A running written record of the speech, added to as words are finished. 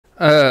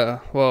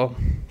Well,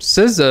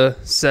 SZA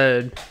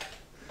said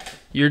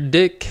your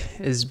dick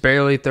is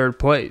barely third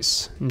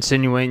place,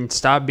 insinuating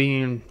stop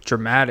being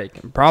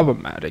dramatic and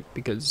problematic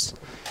because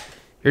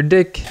your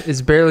dick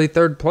is barely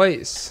third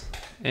place.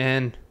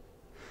 And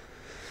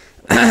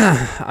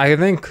I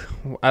think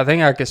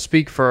I could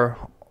speak for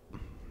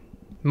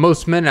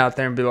most men out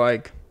there and be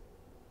like,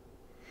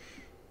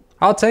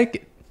 I'll take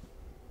it.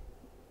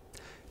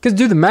 Because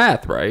do the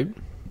math, right?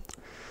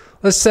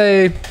 Let's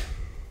say,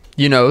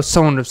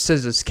 someone of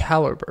SZA's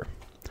caliber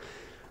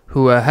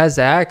who has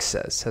the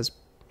access has,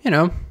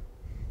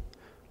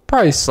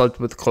 probably slept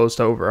with close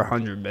to over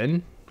 100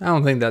 men. I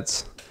don't think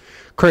that's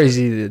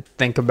crazy to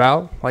think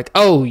about. Like,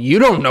 oh, you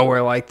don't know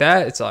her like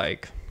that. It's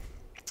like,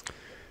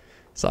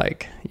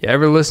 you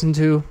ever listen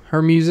to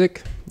her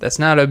music? That's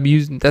not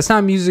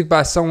music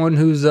by someone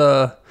who's,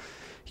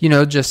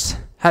 just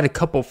had a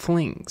couple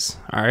flings.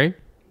 All right.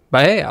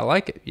 But hey, I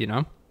like it,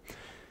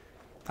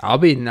 I'll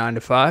be 9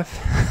 to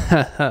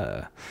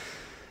 5.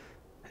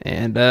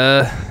 And,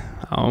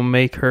 I'll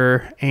make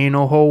her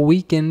anal whole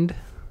weekend.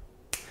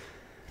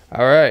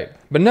 All right.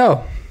 But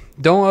no,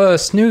 don't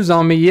snooze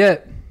on me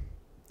yet.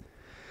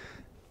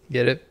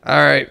 Get it?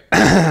 All right.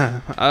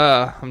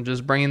 I'm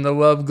just bringing the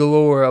love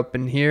galore up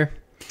in here.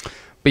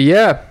 But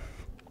yeah,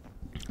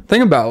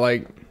 think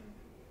about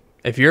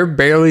if you're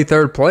barely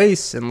third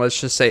place, and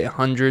let's just say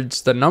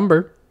 100's the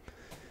number,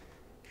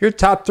 you're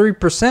top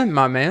 3%,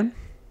 my man.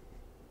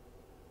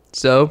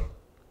 So,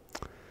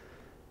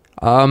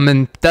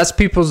 and that's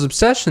people's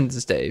obsession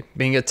this day,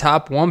 being a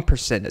top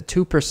 1%, a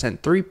 2%,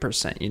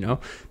 3%,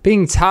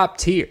 being top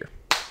tier,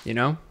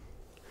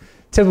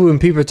 Typically when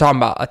people are talking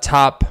about a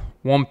top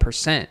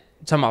 1%, you're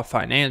talking about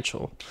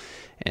financial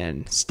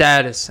and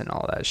status and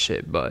all that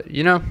shit. But,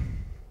 you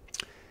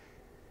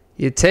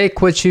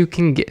take what you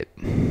can get,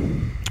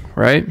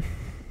 right?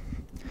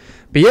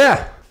 But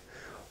yeah,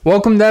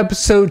 welcome to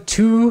episode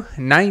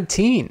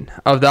 219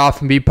 of the Off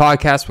and Beat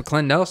podcast with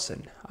Clint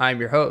Nelson. I'm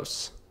your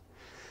host,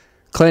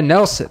 Clint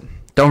Nelson.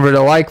 Don't forget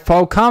to like,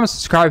 follow, comment,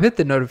 subscribe, hit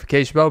the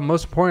notification bell.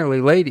 Most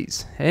importantly,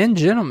 ladies and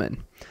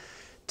gentlemen,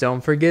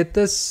 don't forget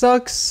to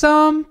suck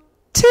some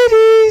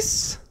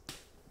titties.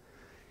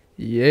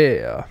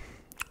 Yeah.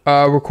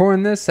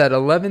 Recording this at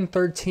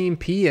 11:13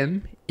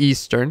 p.m.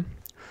 Eastern,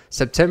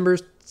 September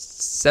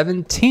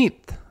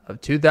 17th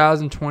of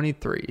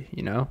 2023,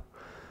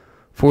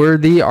 for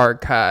the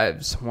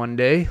archives. One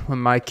day when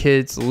my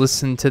kids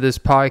listen to this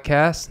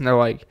podcast and they're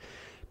like,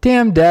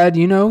 damn, Dad,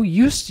 you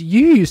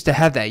used to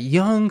have that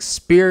young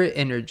spirit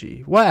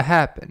energy. What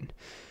happened?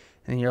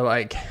 And you're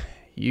like,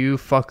 you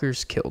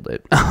fuckers killed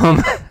it.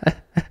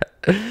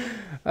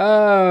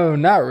 Oh,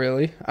 not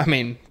really. I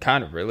mean,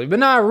 kind of really, but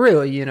not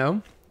really,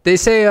 They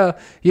say,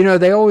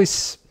 they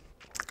always,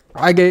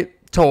 I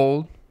get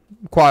told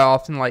quite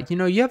often,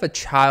 you have a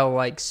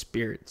childlike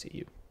spirit to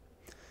you.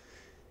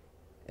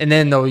 And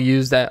then they'll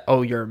use that,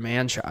 oh, you're a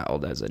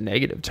man-child as a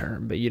negative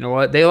term. But you know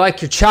what? They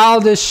like your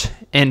childish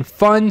and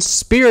fun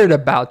spirit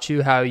about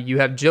you, how you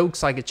have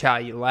jokes like a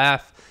child, you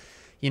laugh,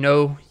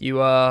 you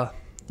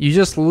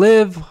just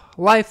live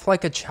life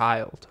like a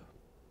child.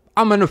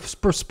 I'm a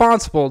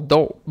responsible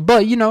adult,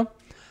 but,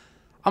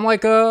 I'm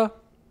like, so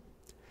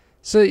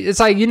it's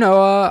like,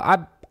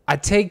 I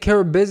take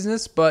care of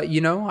business, but,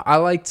 I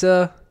like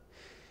to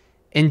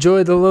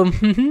enjoy the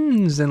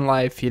little in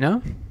life,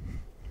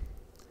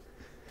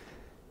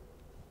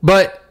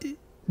 But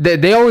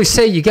they always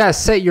say you got to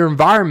set your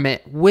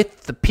environment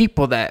with the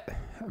people that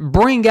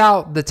bring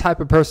out the type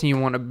of person you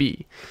want to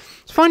be.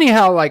 It's funny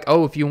how,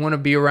 if you want to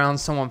be around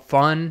someone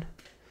fun,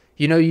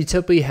 you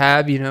typically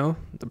have, the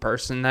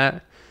person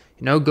that,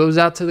 goes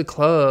out to the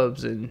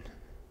clubs and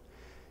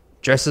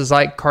dresses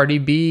like Cardi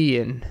B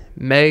and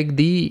Meg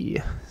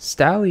the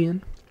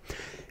Stallion.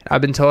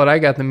 I've been told I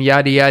got them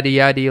yaddy yaddy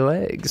yaddy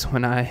legs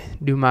when I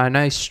do my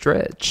nice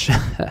stretch.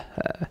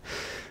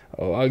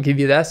 Oh, I'll give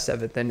you that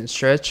 7th inning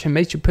stretch. It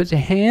makes you put your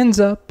hands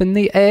up in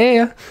the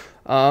air.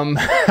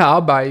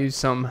 I'll buy you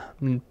some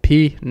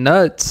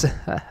peanuts.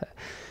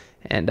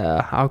 And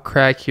I'll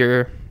crack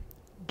your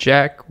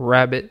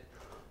jackrabbit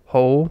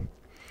hole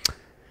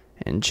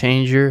and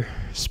change your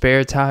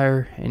spare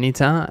tire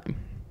anytime.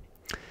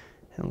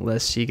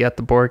 Unless you got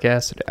the boric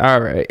acid.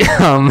 All right.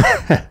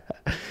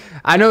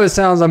 I know it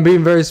sounds I'm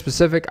being very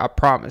specific. I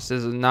promise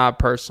this is not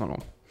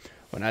personal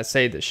when I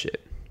say this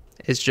shit.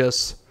 It's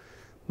just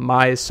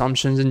my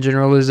assumptions and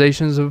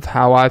generalizations of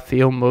how I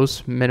feel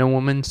most men and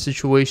women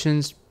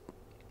situations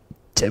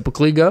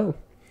typically go.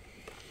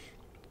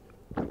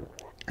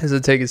 As I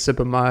take a sip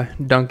of my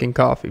Dunkin'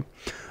 coffee.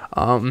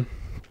 Yeah,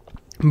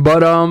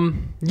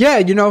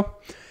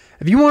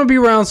 if you want to be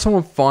around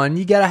someone fun,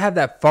 you got to have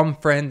that fun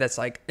friend that's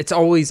it's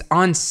always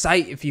on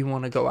site if you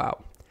want to go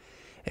out.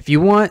 If you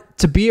want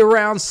to be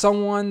around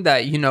someone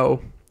that,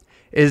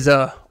 is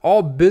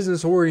all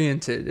business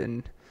oriented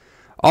and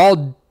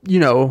all,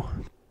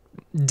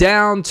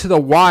 down to the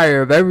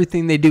wire of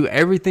everything they do,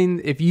 everything.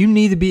 If you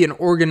need to be an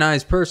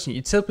organized person,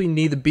 you typically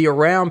need to be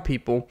around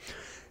people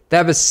They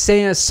have a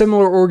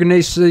similar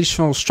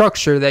organizational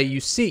structure that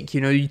you seek.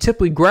 You know, you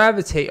typically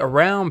gravitate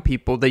around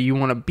people that you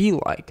want to be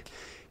like.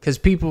 Because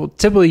people,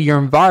 typically your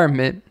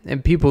environment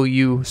and people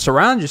you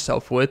surround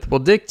yourself with will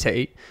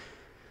dictate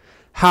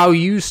how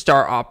you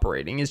start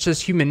operating. It's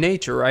just human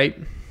nature, right?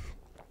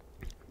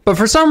 But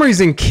for some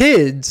reason,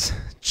 kids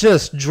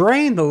just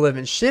drain the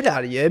living shit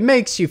out of you. It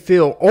makes you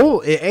feel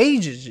old. It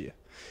ages you.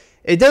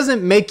 It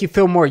doesn't make you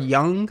feel more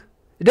young.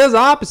 It does the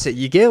opposite.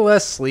 You get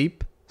less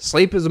sleep.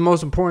 Sleep is the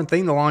most important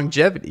thing to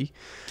longevity.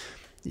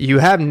 You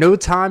have no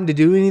time to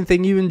do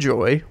anything you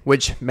enjoy,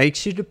 which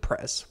makes you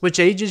depressed, which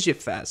ages you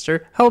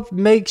faster,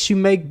 makes you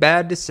make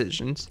bad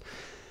decisions,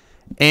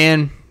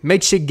 and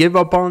makes you give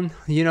up on,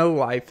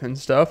 life and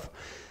stuff.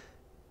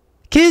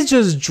 Kids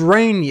just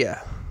drain you.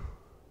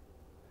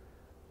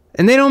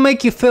 And they don't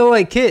make you feel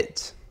like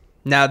kids.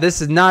 Now,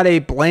 this is not a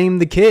blame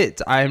the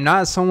kids. I am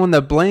not someone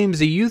that blames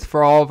the youth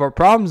for all of our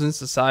problems in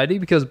society,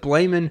 because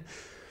blaming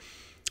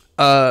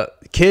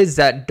kids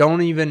that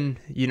don't even,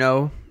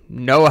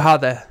 know how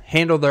to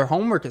handle their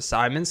homework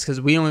assignments, because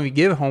we don't even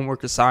give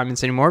homework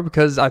assignments anymore,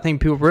 because I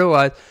think people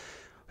realize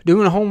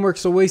doing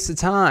homework's a waste of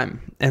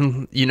time.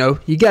 And, you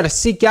got to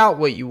seek out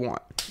what you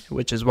want,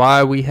 which is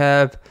why we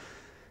have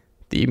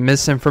the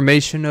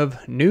misinformation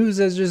of news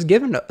that's just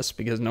given to us,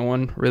 because no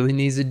one really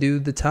needs to do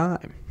the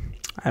time.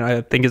 And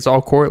I think it's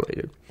all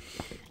correlated.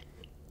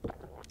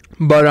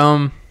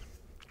 But,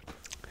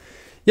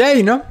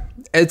 yeah,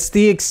 it's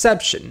the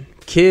exception.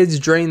 Kids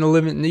drain the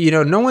living,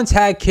 no one's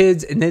had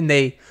kids and then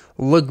they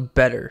look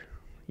better.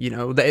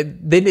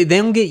 They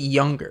don't get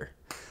younger.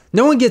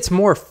 No one gets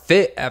more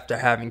fit after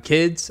having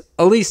kids.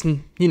 At least,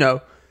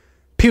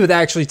 people that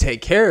actually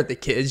take care of the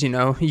kids, You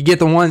get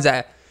the ones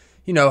that,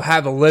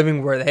 have a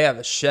living where they have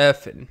a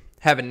chef and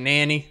have a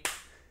nanny.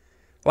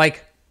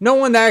 Like, no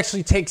one that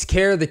actually takes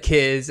care of the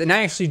kids and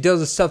actually does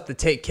the stuff to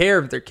take care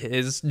of their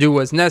kids, do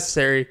what's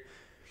necessary,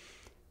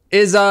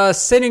 is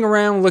sitting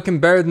around looking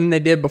better than they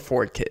did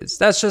before kids.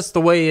 That's just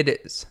the way it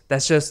is.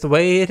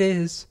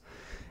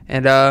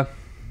 And by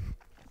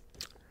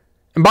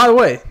the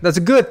way, that's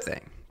a good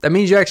thing. That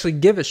means you actually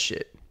give a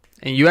shit.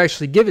 And you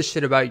actually give a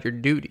shit about your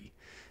duty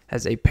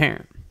as a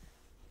parent.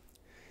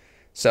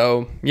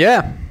 So,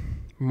 yeah.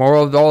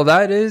 Moral of all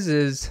that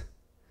is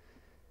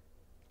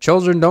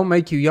children don't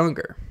make you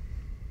younger.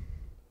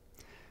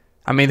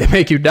 I mean, they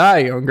make you die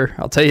younger.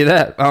 I'll tell you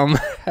that.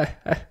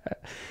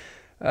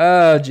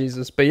 Oh,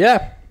 Jesus. But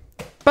yeah.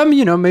 But,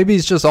 maybe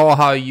it's just all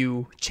how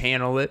you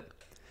channel it.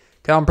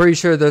 Because I'm pretty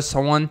sure there's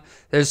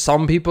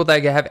some people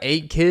that can have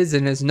 8 kids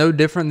and it's no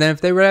different than if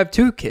they would have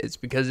 2 kids.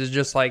 Because it's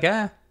just like,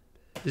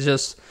 it's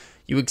just,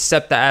 you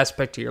accept the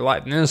aspect of your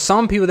life. And there's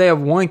some people that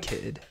have 1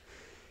 kid.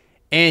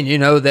 And,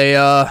 they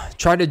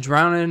try to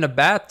drown it in a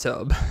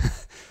bathtub.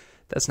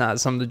 That's not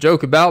something to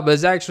joke about, but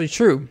it's actually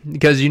true.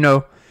 Because,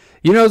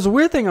 it's a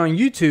weird thing on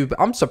YouTube.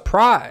 I'm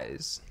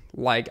surprised.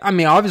 Like, I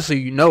mean,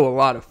 obviously, a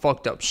lot of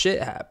fucked up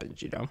shit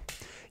happens,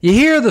 You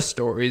hear the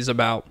stories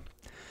about,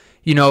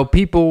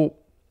 people,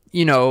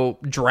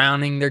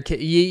 drowning their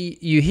kids.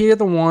 You hear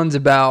the ones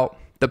about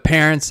the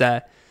parents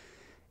that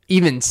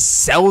even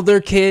sell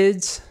their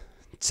kids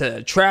to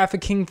a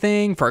trafficking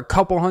thing for a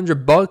couple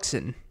 $100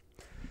 and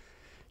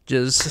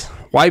just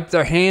wipe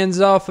their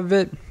hands off of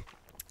it.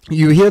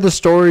 You hear the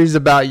stories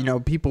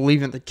about, people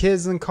leaving their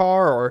kids in the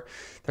car, or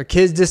their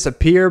kids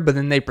disappear, but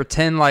then they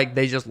pretend like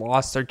they just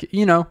lost their kid.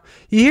 You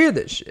hear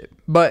this shit.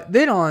 But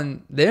then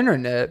on the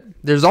internet,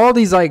 there's all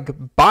these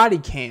like body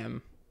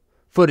cam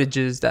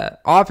footages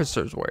that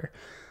officers wear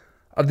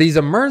of these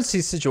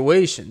emergency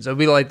situations. It'll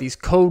be like these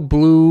code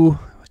blue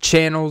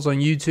channels on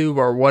YouTube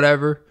or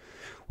whatever,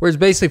 where it's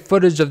basically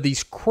footage of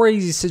these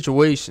crazy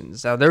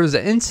situations. Now, there was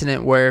an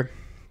incident where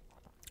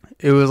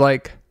it was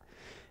like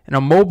in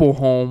a mobile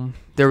home,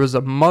 there was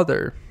a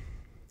mother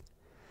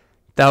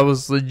that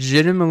was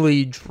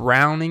legitimately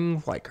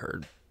drowning, like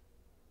her.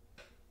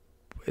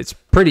 It's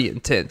pretty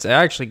intense.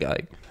 I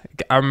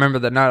remember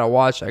the night I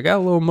watched it, I got a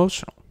little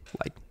emotional.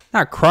 Like,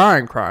 not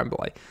crying, but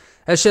like,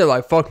 that shit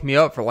like fucked me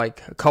up for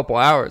like a couple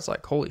hours.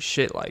 Like, holy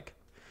shit, like.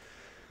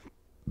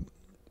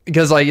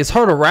 Because like, it's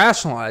hard to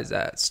rationalize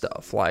that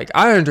stuff. Like,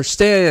 I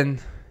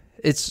understand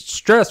it's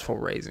stressful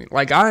raising.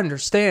 Like, I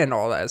understand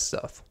all that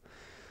stuff.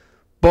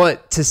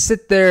 But to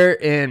sit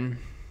there and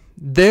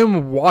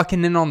them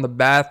walking in on the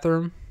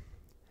bathroom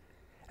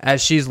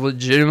as she's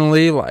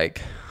legitimately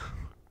like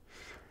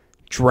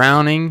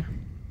drowning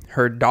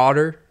her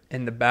daughter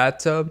in the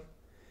bathtub.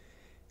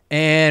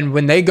 And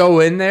when they go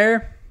in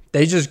there,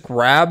 they just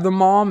grab the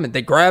mom and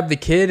they grab the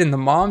kid, and the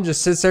mom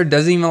just sits there,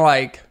 doesn't even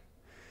like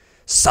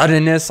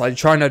suddenness, like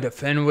trying to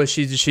defend what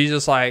she's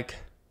just like,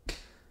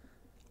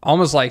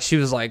 almost like she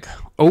was like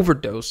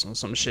overdosing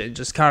some shit,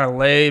 just kind of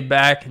laid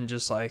back and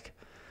just like,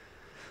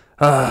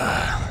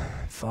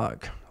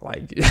 fuck.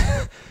 Like,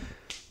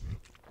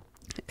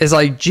 it's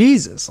like,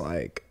 Jesus,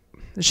 like,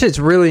 this shit's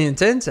really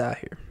intense out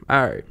here.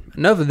 Alright,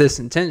 enough of this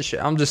intense shit.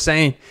 I'm just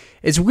saying,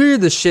 it's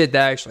weird the shit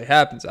that actually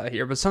happens out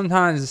here, but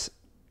sometimes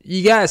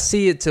you gotta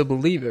see it to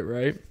believe it,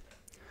 right?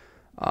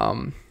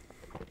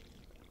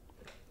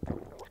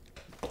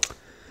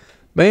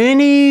 But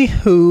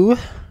anywho,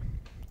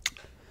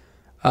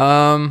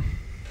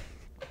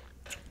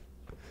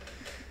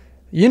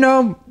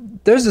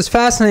 there's this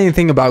fascinating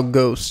thing about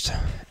ghosts.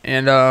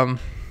 And I'm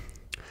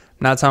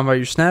not talking about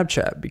your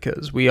Snapchat,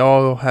 because we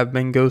all have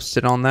been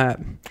ghosted on that.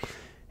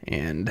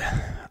 And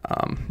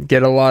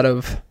get a lot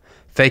of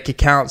fake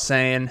accounts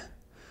saying,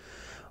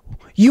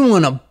 "You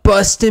want to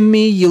bust in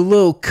me, you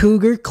little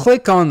cougar?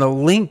 Click on the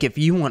link if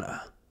you want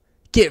to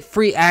get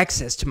free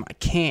access to my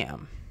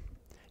cam."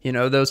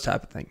 Those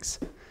type of things.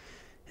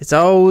 It's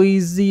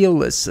always the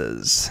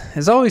Alyssas.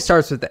 It always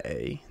starts with the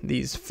A.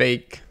 These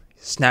fake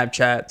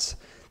Snapchats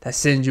that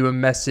send you a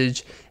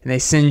message, and they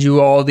send you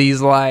all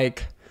these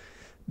like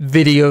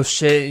video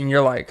shit, and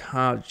you're like,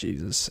 oh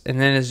Jesus. And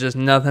then it's just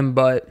nothing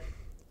but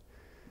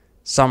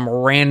some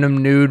random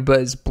nude,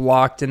 but it's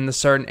blocked in the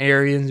certain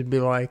areas, and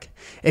be like,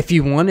 if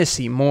you want to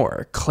see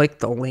more, click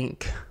the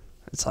link.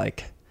 It's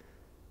like,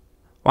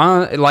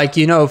 why?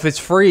 If it's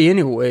free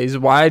anyways,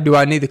 why do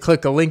I need to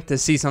click a link to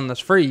see something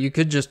that's free? You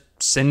could just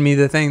send me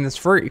the thing that's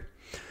free.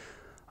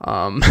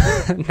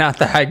 Not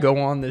that I go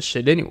on this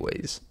shit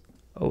anyways,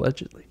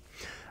 allegedly.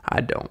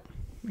 I don't,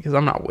 because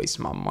I'm not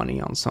wasting my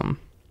money on some,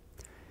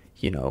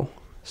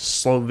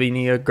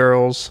 Slovenia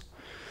girls,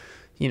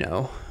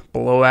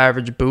 below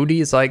average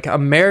booty. It's like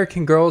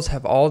American girls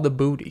have all the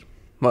booty.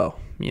 Well,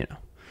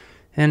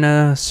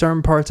 in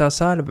certain parts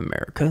outside of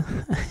America.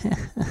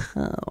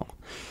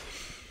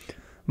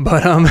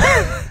 But,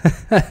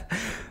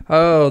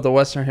 the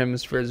Western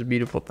Hemisphere is a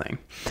beautiful thing.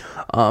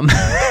 But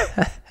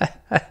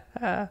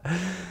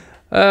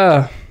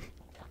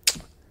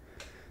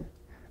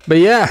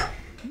yeah.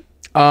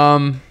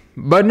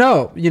 But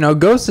no,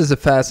 ghosts is a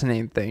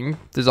fascinating thing.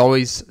 There's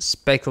always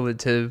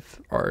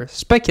speculative or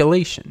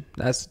speculation,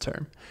 that's the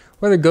term,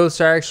 whether ghosts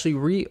are actually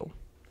real.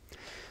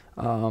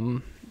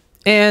 And,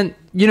 I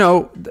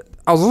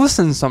was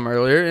listening to some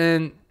earlier,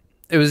 and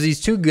it was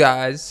these two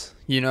guys,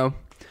 they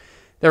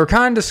were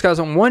kind of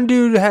discussing. One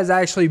dude has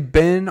actually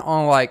been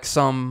on like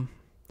some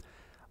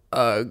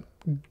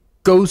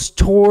ghost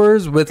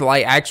tours with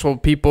like actual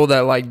people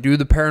that like do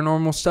the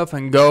paranormal stuff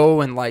and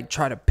go and like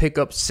try to pick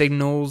up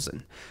signals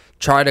and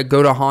try to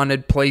go to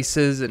haunted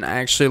places and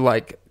actually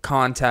like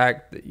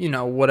contact,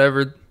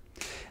 whatever.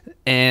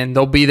 And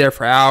they'll be there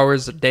for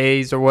hours or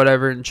days or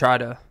whatever and try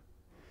to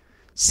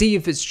see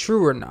if it's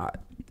true or not.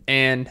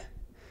 And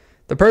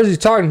the person he's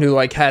talking to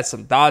like had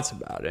some thoughts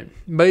about it.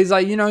 But he's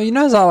like,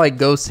 how like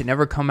ghosts, they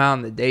never come out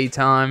in the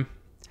daytime.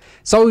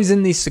 It's always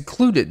in these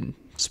secluded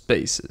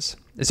spaces.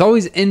 It's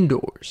always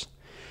indoors.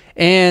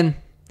 And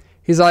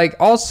he's like,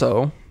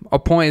 also, a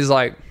point is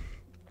like,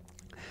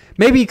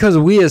 maybe because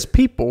we as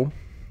people,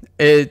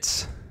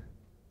 it's,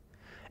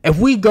 if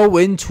we go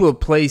into a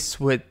place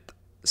with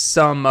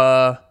some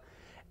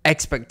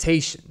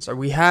expectations, or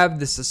we have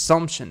this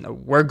assumption that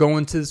we're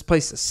going to this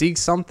place to seek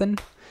something,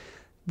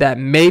 that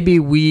maybe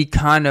we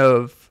kind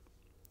of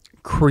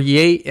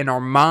create in our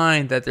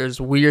mind that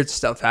there's weird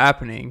stuff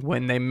happening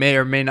when they may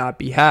or may not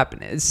be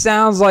happening. It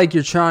sounds like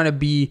you're trying to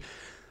be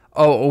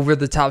over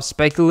the top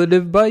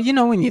speculative, but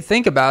when you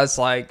think about it, it's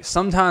like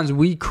sometimes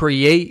we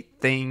create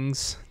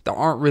things that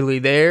aren't really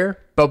there,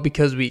 but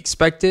because we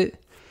expect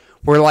it,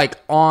 we're like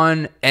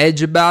on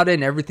edge about it,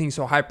 and everything's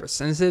so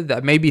hypersensitive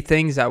that maybe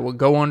things that would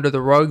go under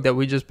the rug that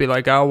we just be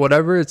like, oh,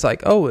 whatever. It's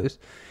like,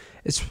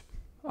 it's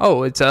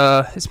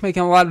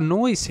making a lot of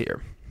noise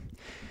here.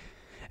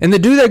 And the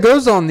dude that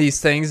goes on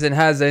these things and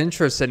has an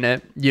interest in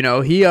it,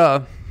 he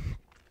was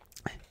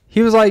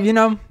like,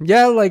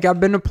 yeah, like I've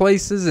been to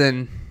places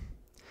and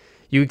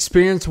you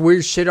experience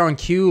weird shit on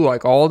cue,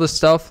 like all the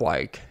stuff,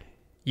 like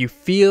you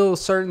feel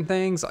certain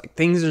things, like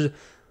things are,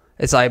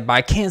 it's like, but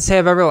I can't say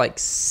I've ever like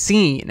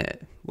seen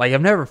it. Like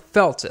I've never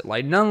felt it.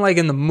 Like none like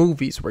in the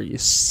movies where you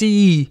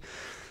see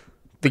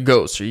the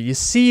ghosts or you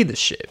see the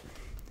shit.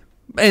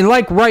 And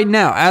like right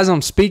now, as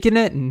I'm speaking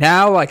it,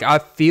 now like I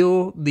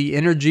feel the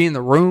energy in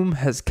the room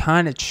has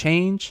kind of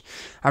changed.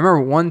 I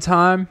remember one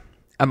time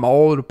at my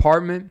old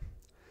apartment,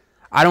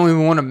 I don't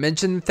even want to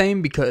mention the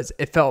thing because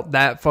it felt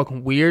that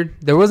fucking weird.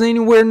 There wasn't any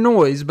weird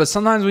noise, but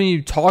sometimes when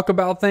you talk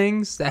about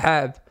things that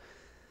have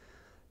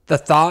the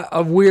thought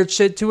of weird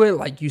shit to it,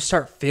 like you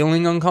start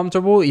feeling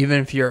uncomfortable,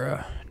 even if you're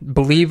a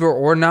believer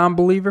or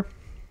non-believer.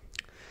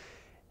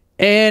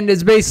 And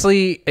it's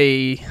basically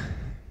I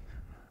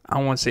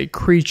don't want to say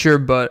creature,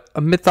 but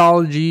a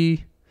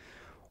mythology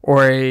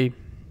or a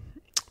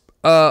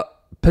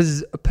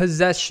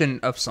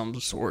possession of some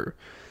sort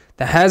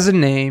that has a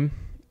name,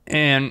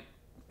 and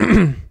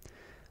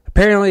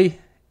apparently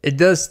it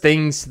does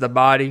things to the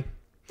body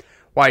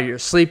while you're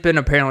sleeping.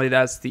 Apparently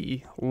that's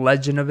the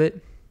legend of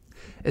it.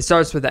 It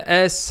starts with a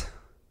S.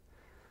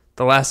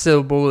 The last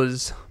syllable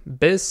is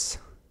bis.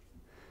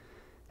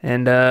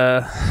 And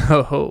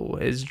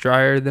it's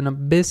drier than a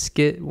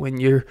biscuit when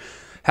you're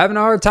having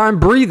a hard time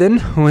breathing,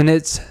 when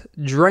it's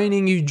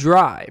draining you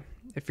dry,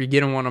 if you're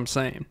getting what I'm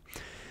saying.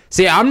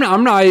 See, I'm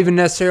not even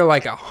necessarily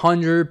like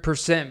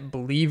 100%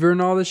 believer in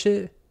all this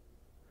shit,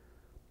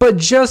 but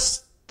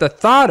just the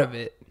thought of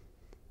it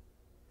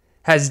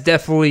has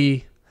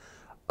definitely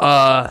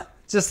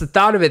just the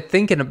thought of it,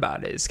 thinking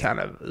about it is kind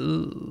of,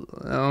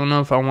 I don't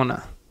know if I want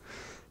to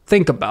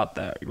think about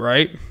that,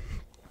 right?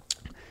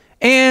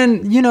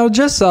 And,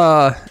 just,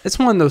 it's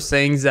one of those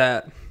things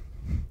that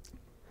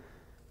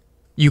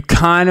you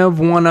kind of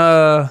want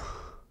to,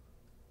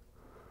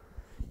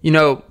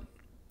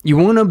 you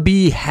want to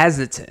be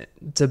hesitant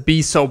to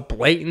be so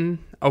blatant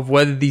of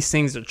whether these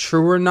things are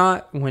true or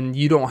not when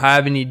you don't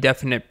have any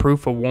definite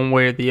proof of one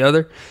way or the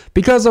other.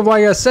 Because of,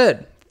 like I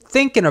said,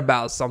 thinking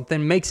about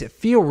something makes it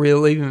feel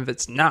real even if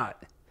it's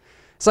not.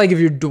 It's like if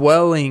you're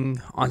dwelling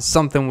on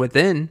something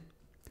within,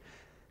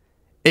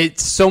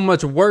 it's so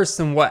much worse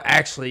than what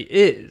actually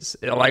is.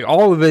 Like,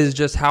 all of it is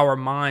just how our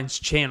minds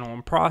channel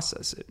and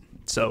process it.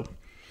 So,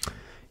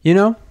 I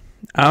don't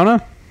know.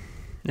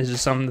 It's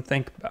just something to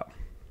think about.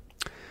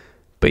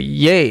 But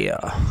yeah.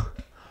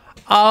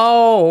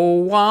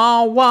 Oh,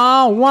 wow,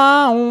 wow,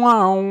 wow,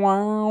 wow,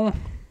 wow.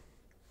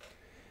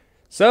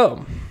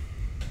 So,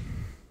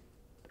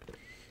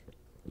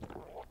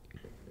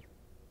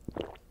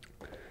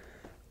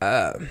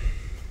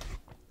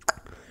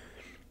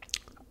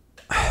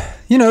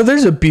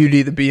 there's a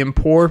beauty to being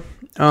poor.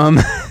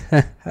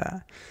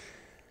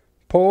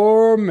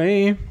 Pour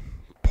me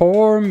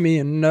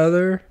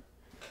another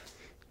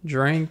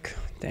drink.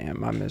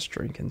 Damn, I miss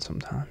drinking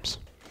sometimes.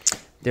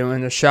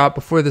 Doing a shot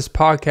before this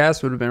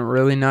podcast would have been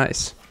really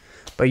nice.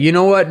 But you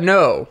know what?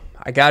 No,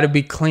 I got to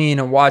be clean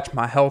and watch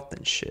my health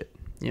and shit,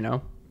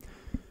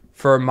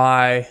 for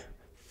my,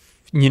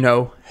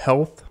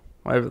 health,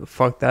 whatever the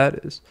fuck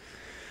that is.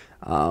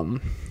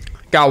 Got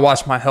to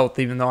watch my health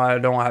even though I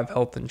don't have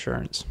health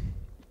insurance.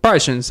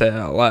 Probably shouldn't say it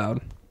out loud.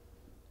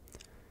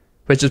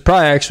 Which is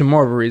probably actually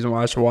more of a reason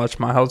why I should watch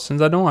my health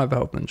since I don't have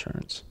health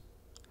insurance.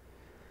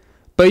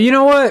 But you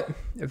know what?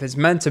 If it's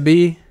meant to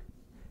be,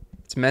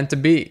 it's meant to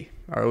be.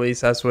 Or at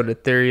least that's what a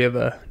theory of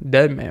a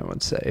dead man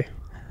would say.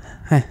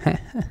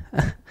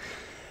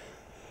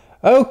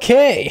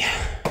 Okay.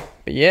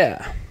 But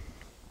yeah.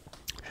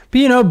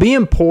 But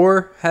being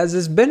poor has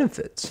its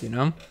benefits,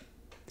 When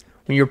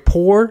you're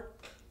poor,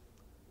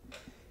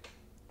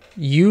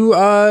 you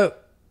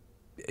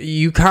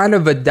kind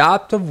of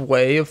adopt a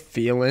way of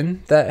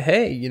feeling that,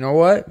 hey, you know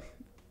what?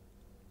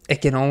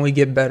 It can only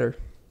get better.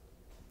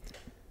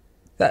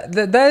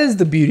 That is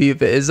the beauty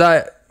of it, is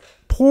that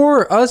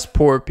us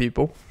poor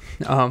people,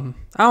 I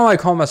don't like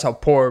calling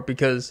myself poor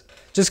because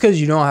just because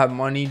you don't have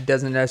money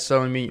doesn't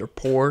necessarily mean you're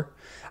poor.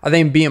 I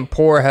think being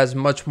poor has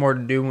much more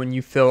to do when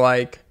you feel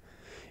like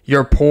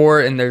you're poor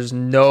and there's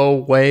no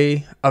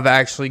way of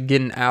actually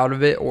getting out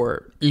of it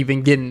or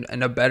even getting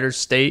in a better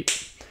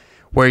state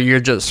where you're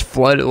just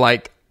flooded.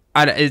 Like,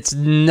 it's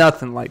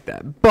nothing like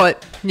that.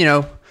 But,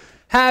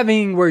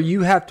 having where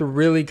you have to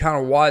really kind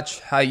of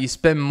watch how you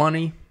spend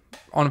money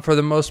on for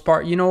the most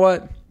part, you know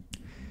what?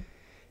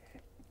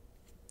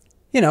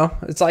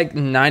 It's like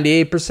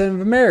 98%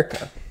 of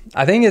America.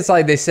 I think it's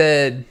like they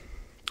said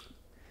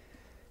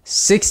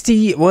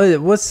 60,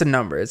 what's the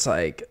number? It's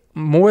like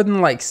more than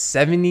like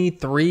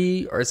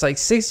 73, or it's like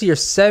 60 or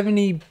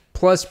 70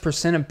 plus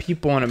 % of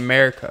people in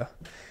America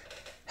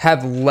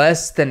have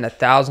less than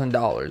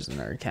 $1,000 in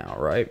their account,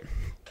 right?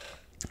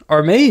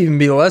 Or maybe even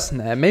be less than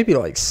that. Maybe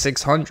like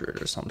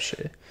 600 or some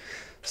shit.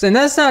 So, and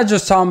that's not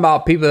just talking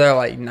about people that are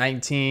like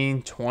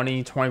 19,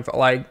 20, 25.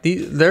 Like,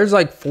 there's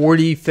like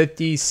 40,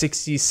 50,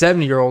 60,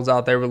 70-year-olds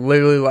out there with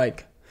literally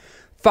like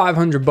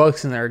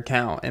 $500 in their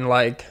account. And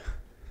like,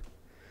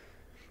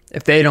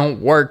 if they don't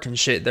work and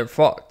shit, they're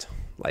fucked.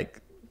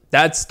 Like,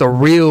 that's the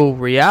real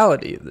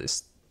reality of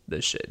this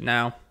shit.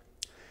 Now,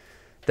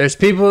 there's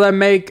people that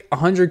make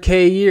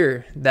 $100K a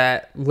year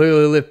that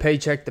literally live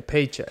paycheck to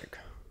paycheck.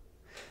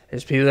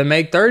 There's people that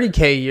make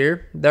 $30K a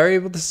year. They're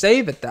able to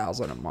save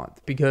 $1,000 a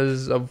month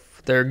because of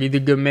they're either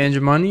good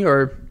managing money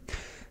or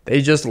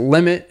they just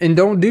limit and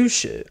don't do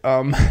shit.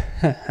 But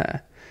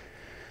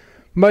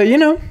I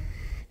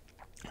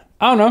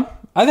don't know.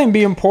 I think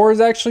being poor is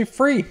actually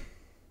free.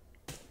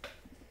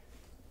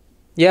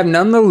 You have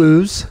nothing to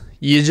lose.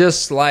 You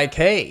just like,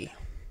 hey,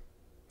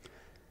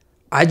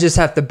 I just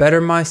have to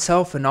better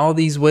myself in all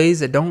these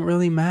ways that don't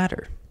really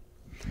matter.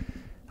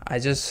 I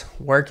just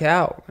work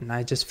out and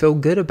I just feel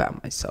good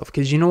about myself.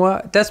 Because you know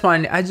what? That's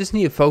why I just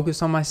need to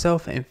focus on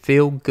myself and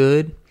feel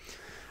good.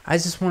 I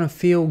just want to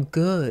feel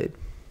good.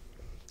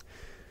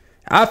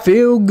 I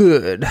feel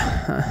good.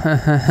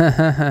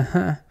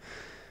 I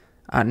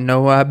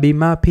know I be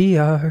my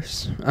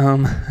PRs.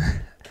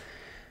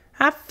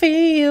 I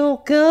feel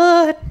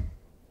good.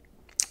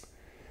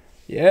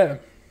 Yeah.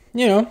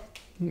 I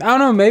don't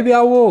know. Maybe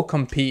I will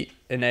compete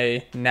in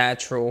a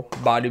natural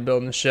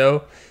bodybuilding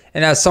show.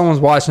 And as someone's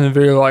watching the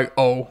video, like,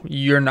 oh,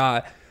 you're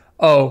not.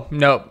 Oh,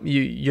 no,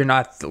 you're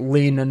not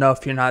lean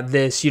enough. You're not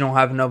this. You don't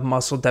have enough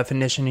muscle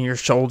definition in your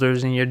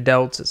shoulders and your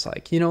delts. It's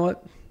like, you know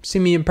what? See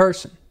me in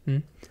person.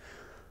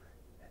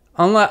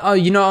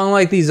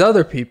 Unlike these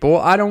other people,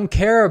 I don't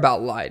care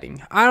about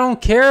lighting. I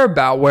don't care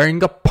about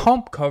wearing a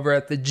pump cover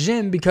at the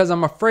gym because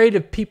I'm afraid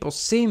if people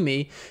see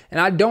me and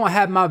I don't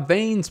have my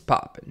veins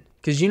popping.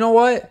 Because you know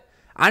what?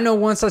 I know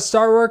once I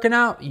start working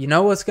out, you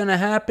know what's going to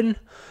happen?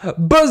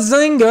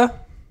 Bazinga!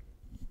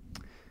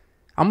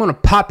 I'm going to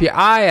pop your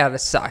eye out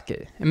of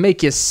socket and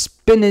make you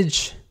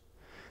spinach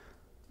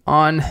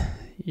on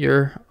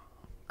your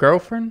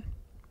girlfriend.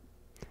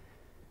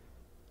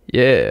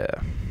 Yeah.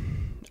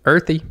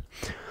 Earthy.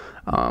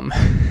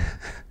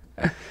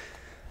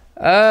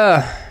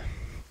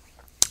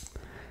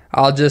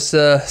 I'll just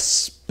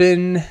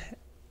spin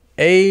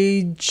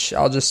age.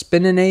 I'll just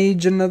spin an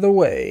age another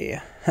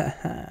way.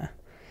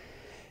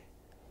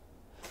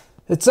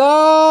 It's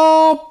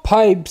all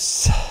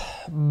pipes,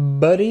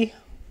 buddy.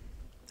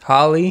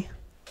 Holly.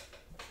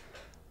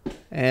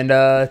 And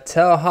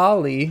tell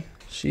Holly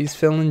she's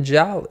feeling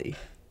jolly.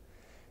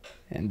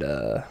 And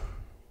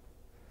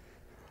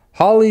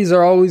Hollies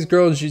are always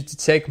girls you to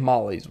take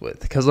mollies with.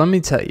 Because let me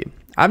tell you,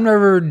 I've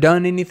never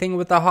done anything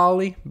with a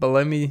Holly. But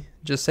let me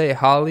just say,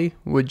 Holly,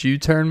 would you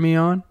turn me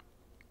on?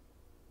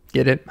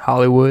 Get it?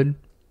 Hollywood.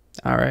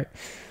 All right.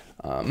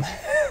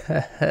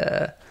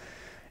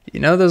 You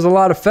know, there's a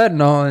lot of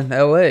fentanyl in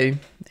LA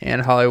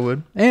and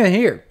Hollywood and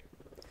here.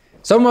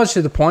 So much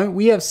to the point,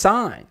 we have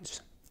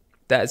signs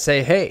that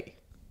say, hey,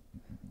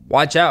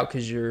 watch out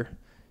because your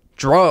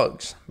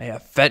drugs may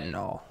have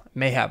fentanyl,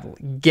 may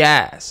have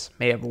gas,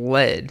 may have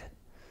lead,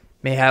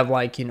 may have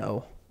like, you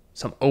know,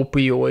 some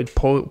opioid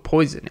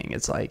poisoning.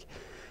 It's like,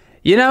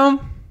 you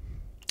know,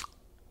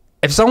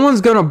 if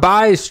someone's going to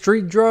buy a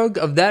street drug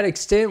of that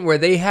extent where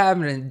they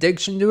have an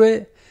addiction to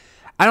it,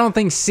 I don't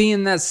think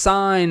seeing that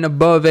sign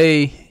above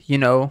a, you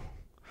know,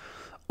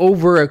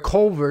 over a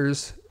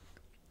Culver's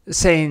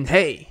saying,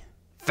 hey,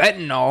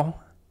 fentanyl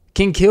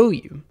can kill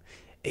you.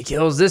 It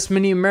kills this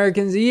many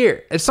Americans a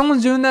year. If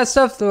someone's doing that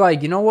stuff, they're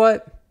like, you know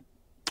what?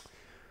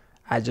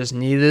 I just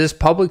need this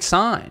public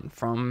sign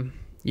from,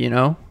 you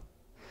know,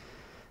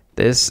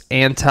 this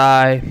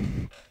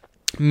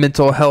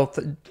anti-mental health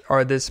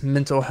or this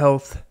mental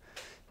health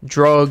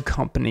drug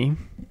company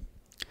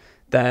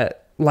that,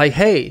 like,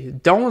 hey,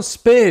 don't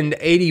spend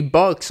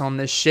 $80 on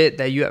this shit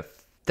that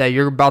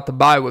you're about to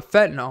buy with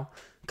fentanyl.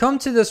 Come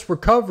to this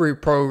recovery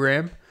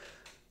program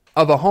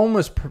of a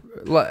homeless.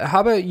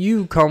 How about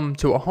you come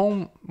to a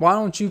home? Why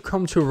don't you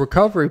come to a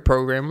recovery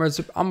program where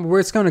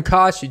it's going to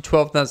cost you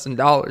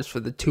 $12,000 for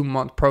the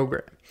 2-month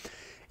program?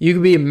 You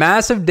could be in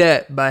massive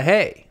debt, but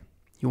hey,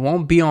 you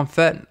won't be on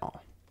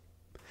fentanyl.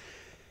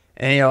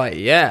 And you're like,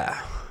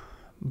 yeah,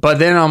 but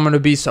then I'm going to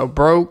be so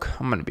broke.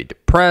 I'm going to be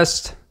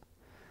depressed.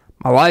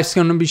 My life's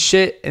going to be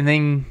shit. And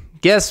then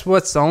guess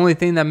what's the only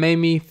thing that made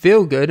me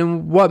feel good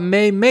and what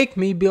may make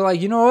me be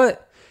like, you know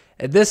what?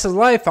 If this is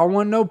life, I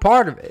want no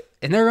part of it.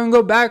 And they're going to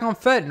go back on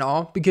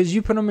fentanyl because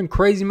you put them in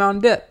crazy amount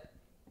of debt.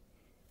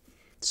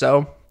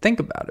 So think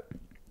about it.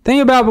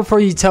 Think about it before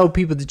you tell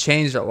people to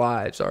change their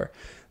lives or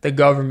the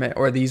government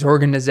or these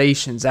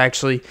organizations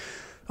actually,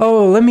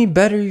 oh, let me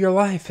better your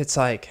life. It's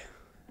like,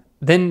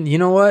 then you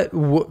know what?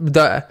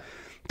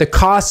 The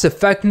cost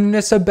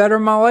effectiveness of better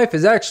my life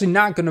is actually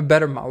not going to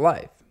better my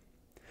life.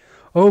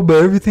 Oh,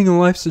 but everything in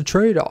life's a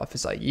trade-off.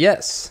 It's like,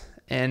 yes.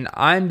 And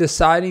I'm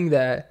deciding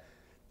that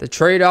the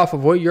trade-off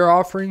of what you're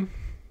offering,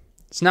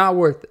 it's not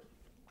worth it.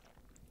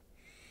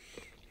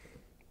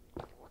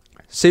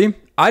 See,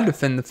 I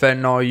defend the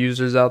fentanyl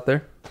users out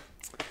there.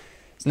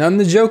 It's nothing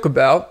to joke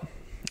about.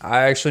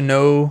 I actually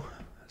know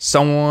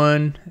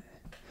someone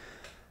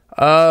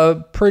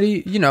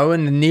pretty, you know,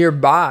 in the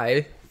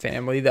nearby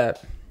family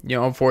that, you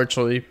know,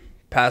 unfortunately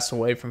passed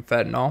away from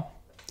fentanyl.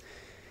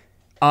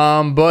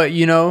 But,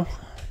 you know,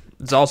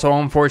 it's also an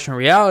unfortunate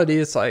reality.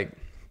 It's like,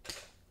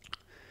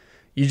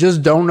 you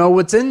just don't know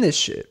what's in this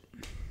shit.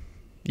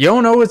 You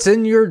don't know what's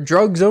in your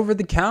drugs over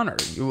the counter.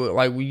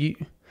 We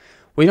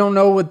don't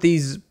know what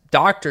these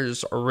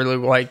doctors are really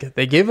like.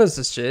 They give us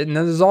this shit, and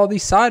then there's all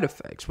these side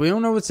effects. We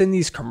don't know what's in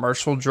these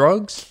commercial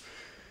drugs.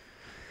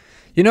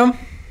 You know,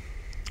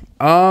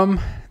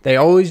 they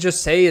always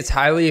just say it's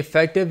highly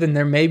effective, and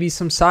there may be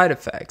some side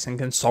effects, and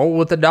consult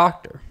with the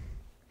doctor.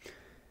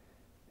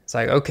 It's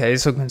like, okay,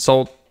 so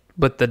consult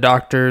with the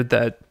doctor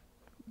that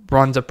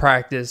runs a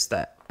practice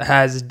that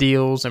has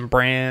deals and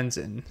brands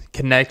and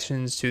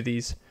connections to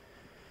these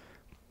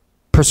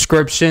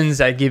prescriptions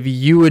that give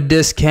you a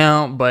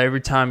discount, but every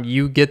time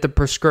you get the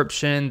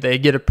prescription, they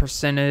get a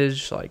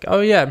percentage. Like,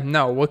 oh yeah,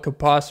 no, what could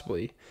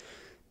possibly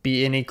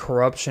be any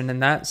corruption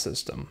in that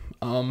system?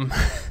 Sounds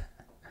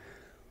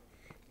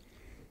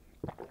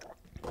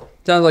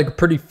like a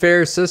pretty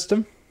fair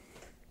system.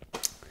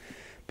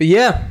 But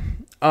yeah,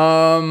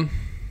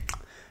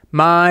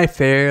 my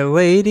fair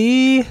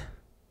lady.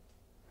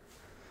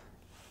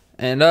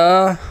 And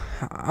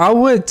I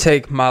would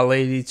take my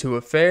lady to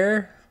a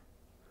fair,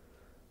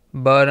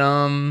 but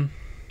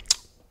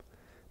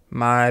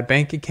my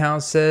bank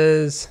account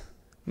says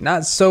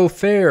not so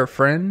fair,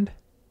 friend.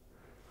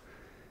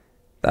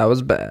 That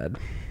was bad.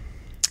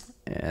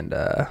 And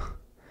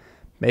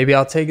maybe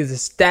I'll take it to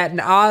Staten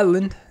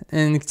Island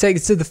and take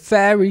it to the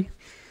ferry.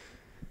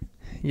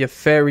 Your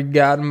fairy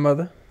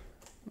godmother.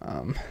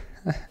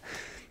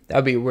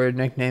 That'd be a weird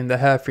nickname to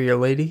have for your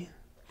lady.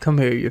 Come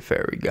here, your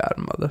fairy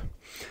godmother.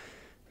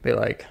 Be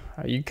like,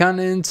 are you kind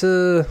of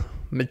into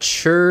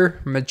mature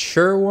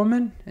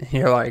woman? And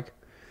you're like,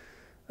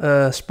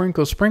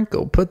 Sprinkle,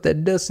 sprinkle. Put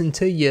that dust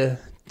into your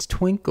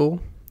twinkle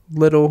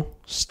little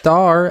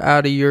star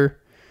out of your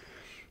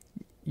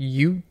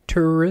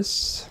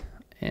uterus.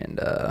 And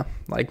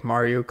like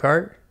Mario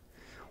Kart,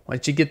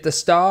 once you get the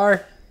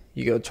star,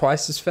 you go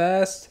twice as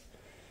fast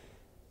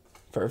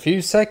for a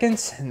few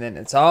seconds, and then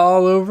it's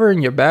all over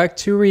and you're back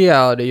to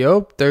reality.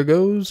 Oh, there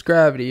goes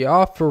gravity.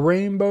 Off for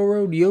Rainbow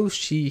Road.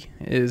 Yoshi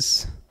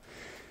is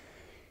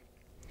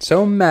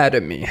so mad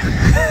at me.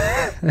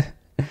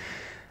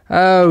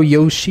 Oh,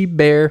 Yoshi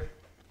Bear.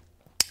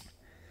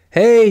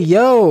 Hey,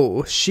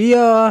 yo, she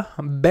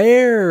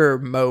bear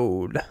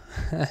mode.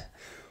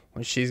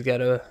 when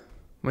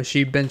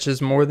she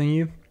benches more than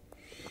you.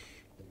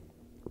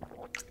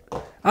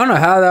 I don't know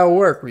how that will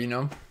work, you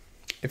know.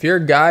 If you're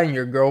a guy and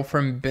your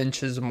girlfriend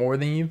benches more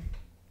than you,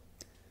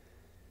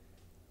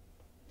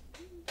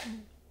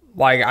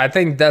 like, I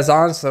think that's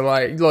honestly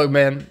like, look,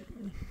 man,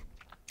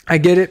 I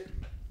get it.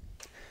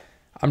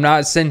 I'm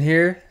not sitting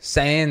here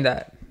saying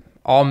that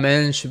all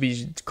men should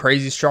be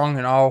crazy strong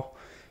and all,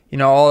 you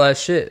know, all that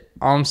shit.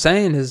 All I'm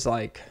saying is,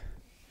 like,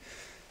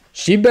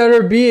 she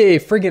better be a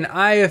freaking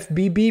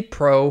IFBB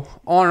pro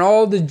on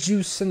all the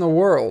juice in the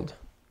world.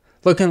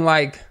 Looking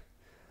like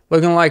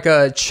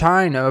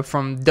China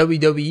from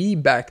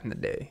WWE back in the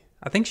day.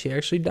 I think she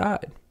actually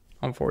died,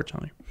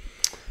 unfortunately.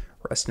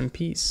 Rest in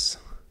peace.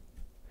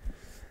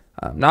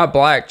 Not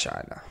Black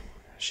China.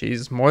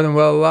 She's more than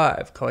well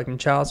alive, collecting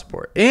child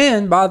support.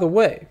 And, by the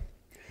way,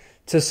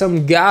 to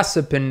some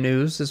gossiping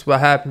news, this is what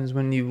happens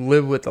when you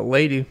live with a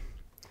lady.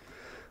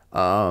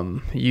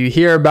 You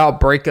hear about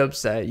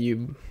breakups that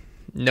you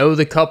know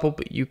the couple,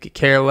 but you could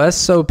care less.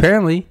 So,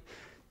 apparently,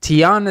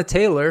 Tiana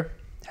Taylor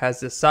has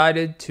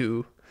decided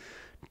to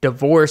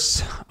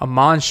divorce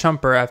Amon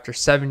Shumper after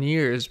 7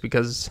 years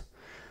because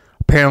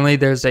apparently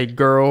there's a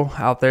girl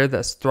out there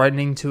that's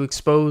threatening to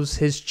expose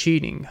his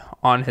cheating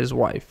on his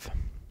wife.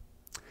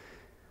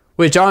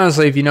 Which,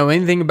 honestly, if you know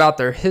anything about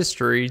their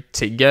history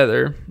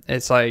together,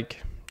 it's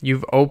like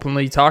you've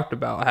openly talked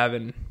about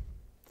having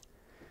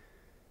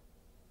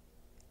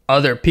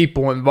other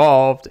people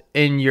involved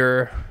in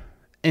your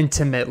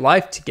intimate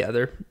life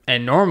together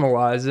and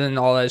normalize it and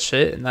all that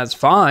shit, and that's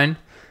fine.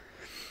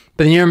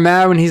 But then you're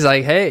mad when he's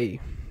like, hey,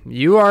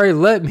 you already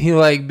let me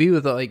like be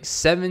with like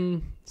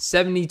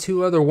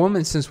 72 other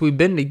women since we've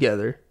been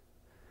together.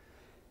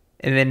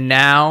 And then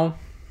now,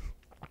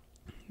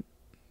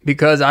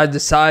 because I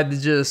decided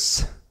to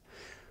just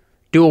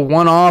do a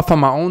one-off on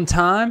my own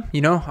time,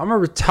 you know, I'm a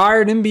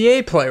retired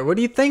NBA player. What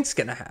do you think's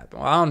going to happen?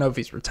 Well, I don't know if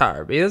he's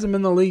retired, but he hasn't been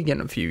in the league in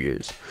a few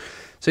years.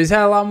 So he's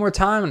had a lot more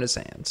time in his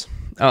hands.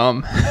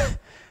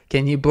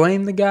 Can you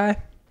blame the guy?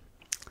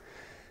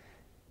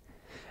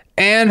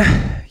 And,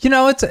 you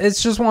know,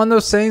 it's just one of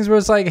those things where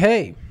it's like,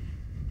 hey,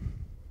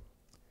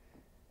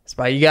 that's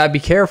why you got to be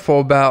careful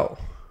about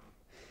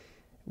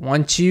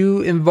once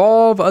you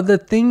involve other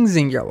things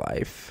in your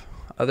life,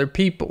 other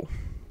people,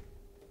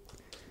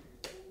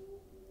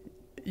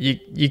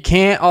 you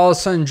can't all of a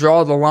sudden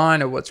draw the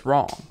line of what's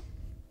wrong.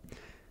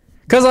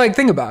 Because, like,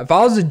 think about it. If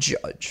I was a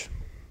judge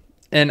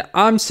and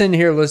I'm sitting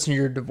here listening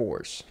to your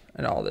divorce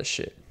and all this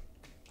shit,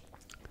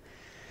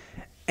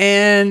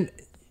 and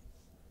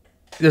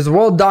there's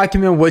well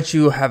documented what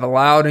you have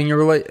allowed in your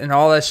relationship and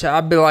all that shit,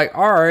 I'd be like,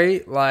 all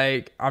right,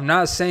 like, I'm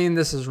not saying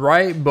this is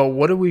right, but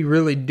what are we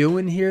really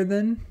doing here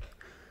then?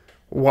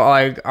 Well,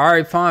 like, all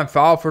right, fine,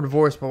 file for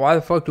divorce, but why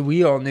the fuck do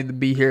we all need to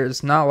be here?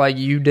 It's not like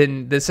you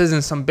didn't, this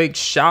isn't some big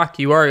shock.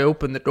 You already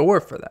opened the door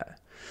for that.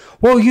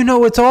 Well, you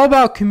know, it's all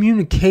about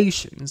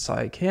communication. It's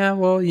like, yeah,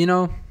 well, you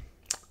know,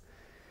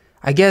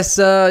 I guess,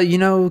 you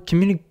know,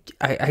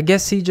 I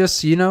guess he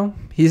just, you know,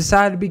 he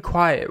decided to be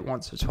quiet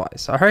once or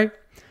twice, all right?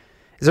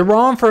 Is it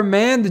wrong for a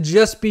man to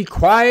just be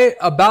quiet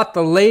about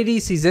the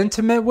ladies he's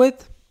intimate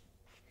with?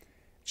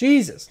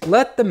 Jesus,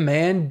 let the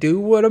man do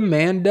what a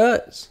man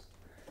does.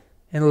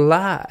 And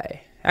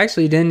lie.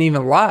 Actually, he didn't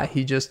even lie.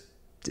 He just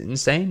didn't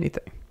say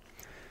anything.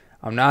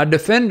 I'm not a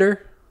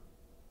defender,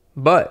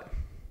 but,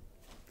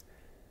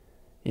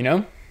 you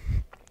know,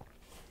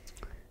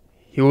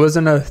 he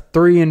wasn't a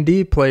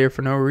 3-and-D player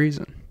for no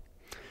reason.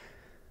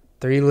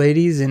 3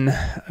 ladies and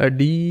a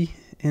D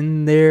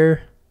in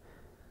their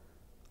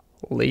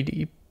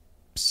lady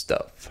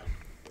stuff.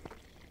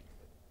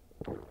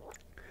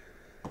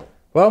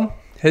 Well,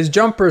 his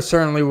jumper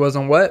certainly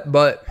wasn't wet,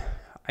 but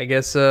I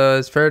guess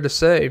it's fair to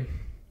say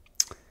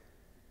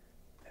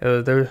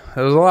there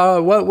was a lot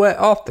of wet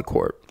off the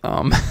court.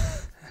 The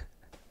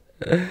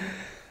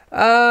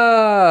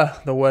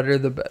wetter,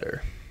 the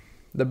better.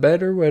 The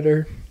better,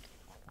 wetter.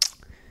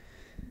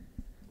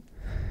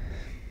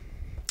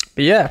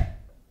 But yeah,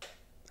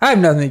 I have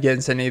nothing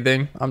against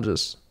anything. I'm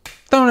just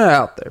throwing it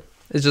out there.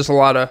 It's just a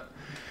lot of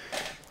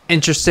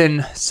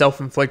interesting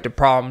self-inflicted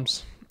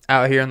problems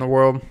out here in the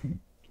world.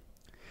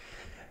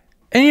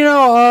 And you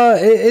know,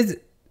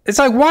 it's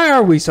like, why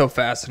are we so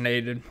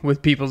fascinated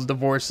with people's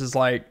divorces?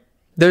 Like,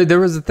 there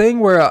was a thing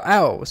where,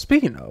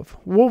 speaking of,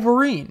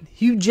 Wolverine,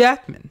 Hugh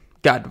Jackman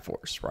got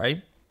divorced,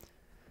 right?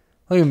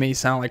 Look at me,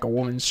 sound like a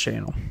woman's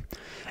channel.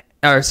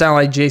 Or sound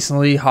like Jason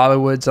Lee,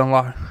 Hollywood's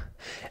Unlocked.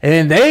 And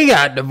then they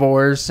got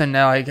divorced, and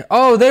they're like,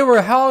 oh, they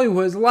were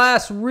Hollywood's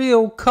last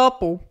real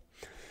couple.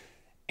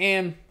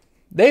 And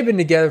they've been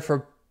together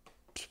for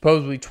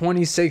supposedly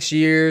 26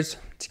 years,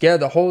 together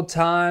the whole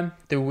time,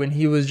 through when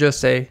he was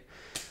just a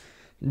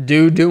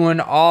dude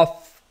doing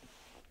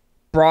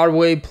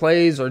off-Broadway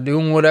plays or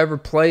doing whatever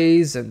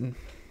plays and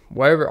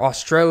whatever,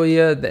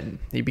 Australia. Then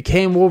he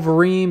became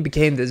Wolverine,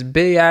 became this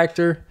big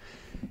actor.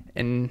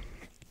 And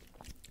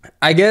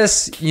I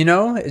guess,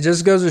 it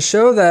just goes to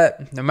show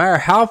that no matter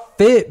how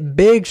fit,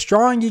 big,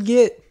 strong you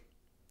get,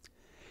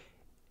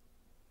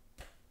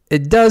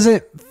 it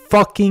doesn't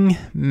fucking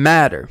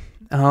matter.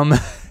 But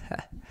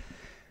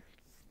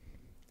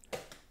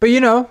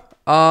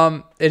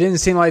it didn't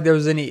seem like there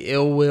was any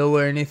ill will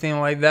or anything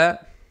like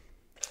that.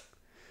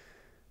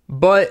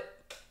 But,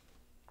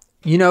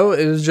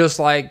 it was just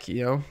like,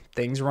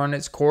 things run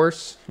its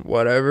course,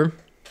 whatever.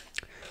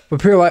 But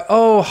people are like,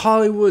 oh,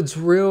 Hollywood's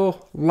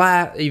real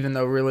even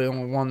though really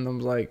only one of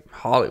them's like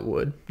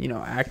Hollywood,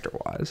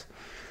 actor-wise.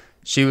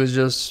 She was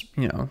just,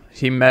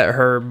 he met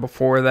her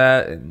before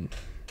that, and,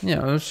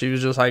 she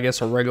was just, I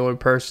guess, a regular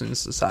person in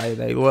society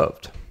they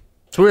loved.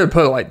 It's weird to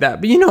put it like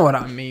that, but you know what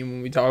I mean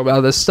when we talk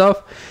about this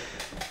stuff.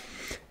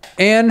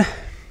 And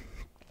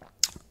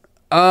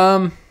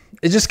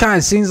it just kind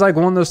of seems like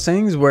one of those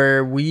things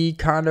where we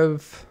kind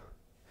of,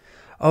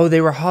 oh,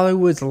 they were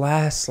Hollywood's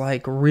last,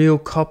 like, real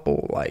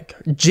couple, like,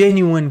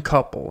 genuine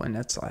couple. And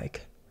it's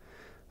like,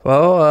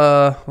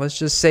 well, let's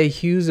just say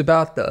Hugh's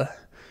about to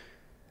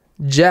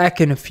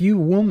jack in a few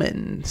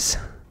womans.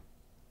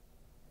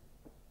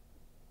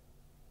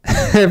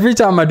 Every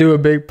time I do a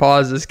big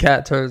pause, this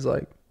cat turns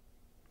like,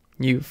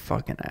 you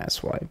fucking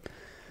asswipe.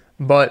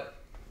 But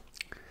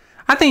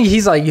I think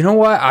he's like, you know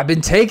what? I've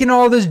been taking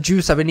all this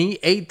juice. I've been eating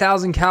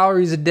 8,000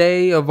 calories a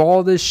day of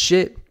all this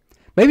shit.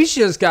 Maybe she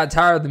just got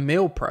tired of the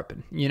meal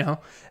prepping,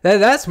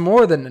 That's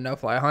more than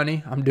enough. Like,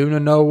 honey, I'm doing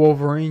another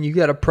Wolverine. You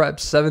got to prep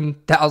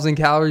 7,000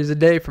 calories a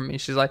day for me.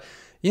 She's like,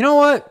 you know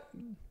what?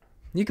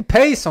 You could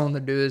pay someone to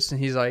do this.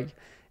 And he's like,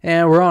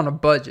 we're on a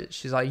budget.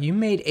 She's like, you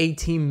made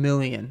 $18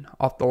 million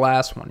off the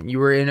last one. You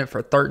were in it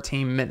for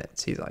 13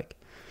 minutes. He's like,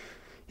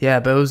 yeah,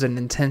 but it was an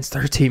intense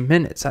 13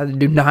 minutes. I had to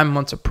do 9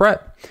 months of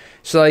prep.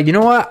 She's like, you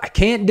know what? I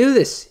can't do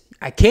this.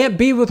 I can't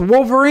be with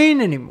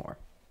Wolverine anymore.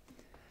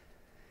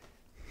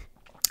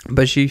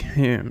 But she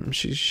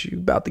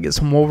about to get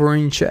some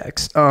Wolverine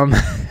checks.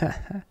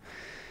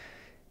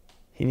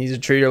 He needs to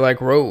treat her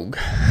like Rogue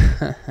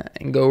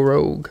and go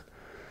Rogue.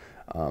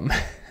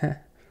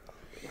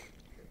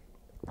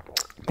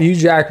 Hugh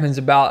Jackman's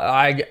about,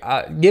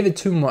 I give it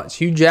 2 months.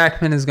 Hugh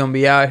Jackman is going to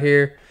be out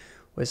here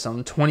with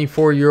some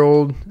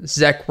 24-year-old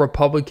Czech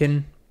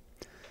Republican,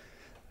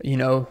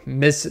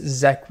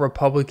 Miss Czech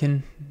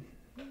Republican.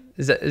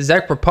 Is that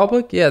Czech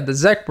Republic? Yeah, the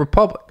Czech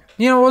Republic.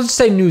 We'll just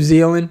say New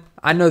Zealand.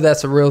 I know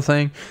that's a real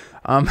thing.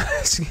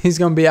 He's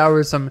going to be out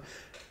with some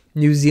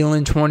New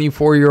Zealand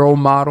 24-year-old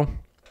model.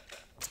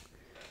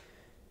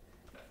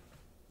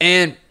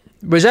 And,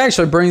 which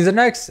actually brings the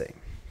next thing.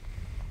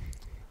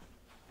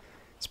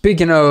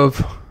 Speaking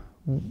of,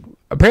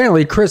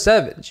 apparently Chris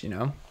Evans,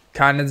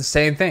 kind of the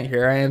same thing.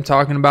 Here I am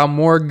talking about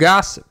more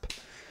gossip.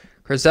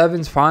 Chris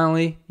Evans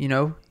finally,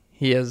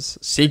 he has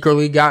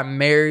secretly gotten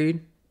married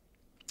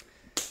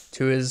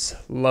to his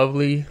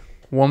lovely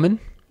woman.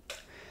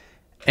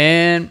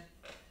 And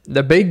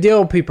the big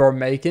deal people are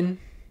making,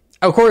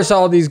 of course,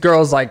 all these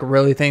girls like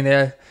really think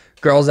that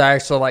girls are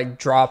actually like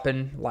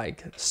dropping,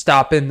 like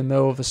stop in the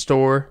middle of a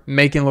store,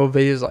 making little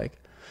videos like,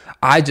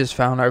 I just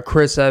found out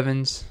Chris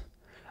Evans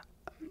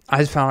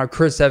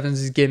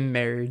is getting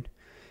married,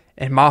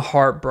 and my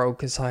heart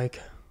broke. It's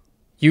like,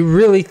 you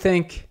really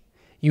think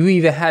you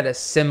even had a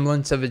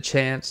semblance of a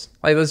chance?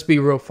 Like, let's be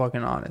real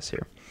fucking honest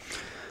here.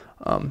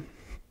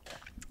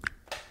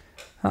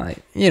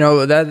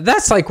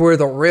 That's like where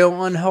the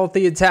real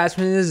unhealthy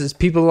attachment is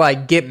people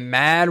like get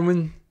mad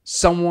when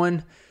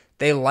someone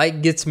they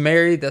like gets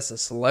married that's a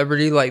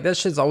celebrity. Like, that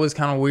shit's always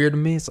kind of weird to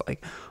me. It's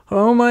like,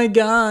 oh my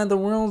God, the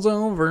world's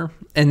over.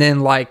 And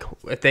then like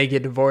if they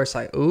get divorced,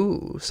 like,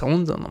 ooh,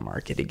 someone's on the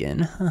market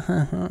again.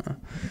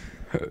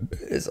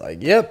 It's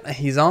like, yep,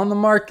 he's on the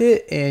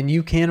market and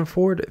you can't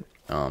afford it.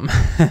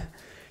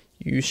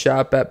 You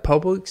shop at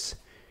Publix.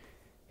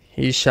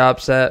 He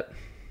shops at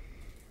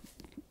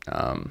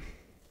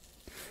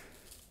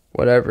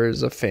whatever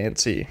is a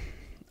fancy,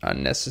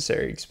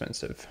 unnecessary,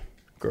 expensive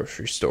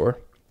grocery store.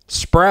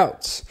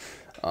 Sprouts.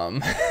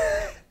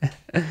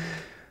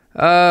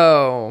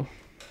 Oh.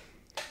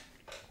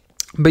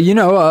 But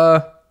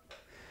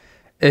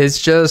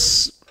it's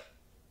just,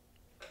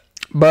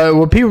 but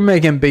what people are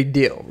making a big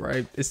deal,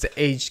 right? It's the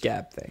age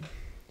gap thing.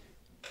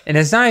 And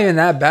it's not even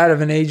that bad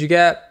of an age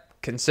gap,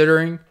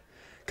 considering,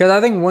 because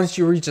I think once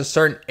you reach a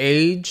certain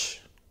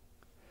age,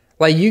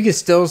 like, you could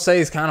still say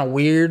it's kind of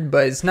weird,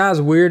 but it's not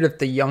as weird if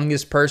the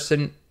youngest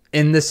person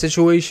in this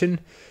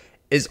situation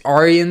is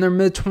already in their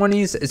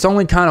mid-20s. It's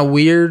only kind of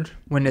weird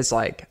when it's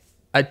like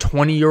a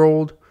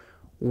 20-year-old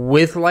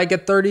with like a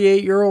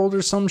 38-year-old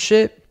or some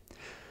shit.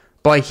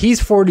 But like,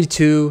 he's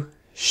 42,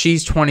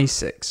 she's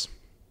 26.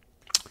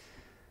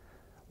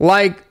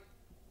 Like,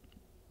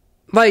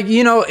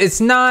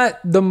 it's not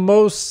the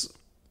most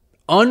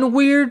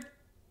unweird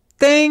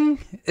thing.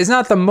 It's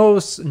not the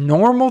most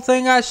normal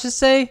thing, I should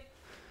say.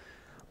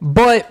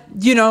 But,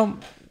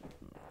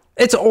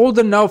 it's old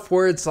enough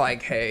where it's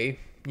like, hey,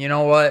 you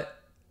know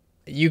what?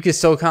 You can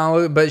still kind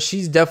of look, but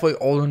she's definitely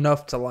old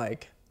enough to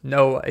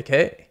know,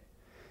 hey,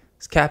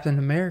 it's Captain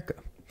America.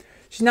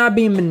 She's not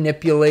being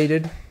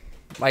manipulated.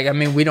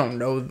 We don't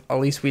know. At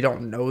least we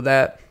don't know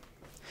that.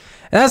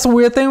 And that's the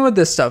weird thing with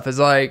this stuff is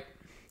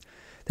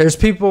there's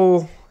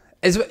people.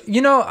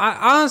 I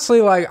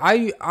honestly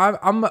I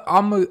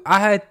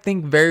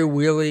think very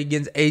weirdly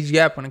against age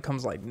gap when it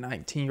comes to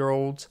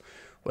 19-year-olds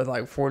with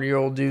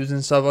 40-year-old dudes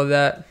and stuff like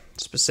that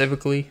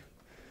specifically.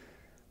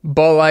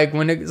 But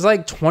when it's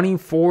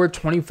 24,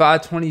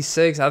 25,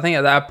 26, I think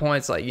at that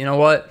point it's you know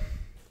what?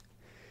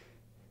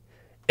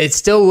 It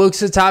still looks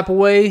the type of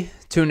way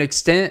to an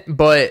extent,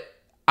 but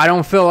I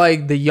don't feel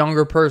like the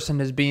younger person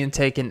is being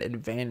taken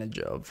advantage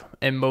of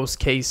in most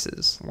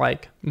cases.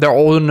 They're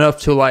old enough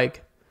to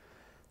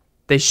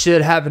they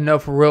should have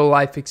enough real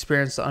life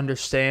experience to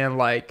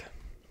understand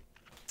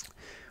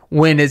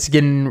when it's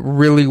getting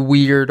really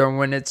weird or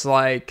when it's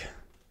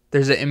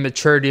there's an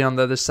immaturity on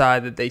the other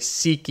side that they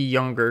seek a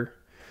younger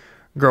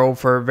girl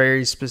for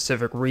very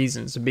specific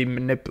reasons to be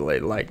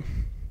manipulated.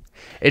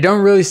 It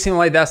don't really seem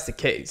like that's the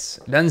case.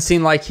 It doesn't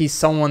seem like he's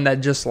someone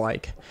that just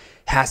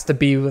has to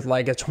be with a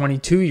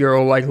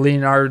 22-year-old like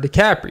Leonardo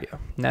DiCaprio.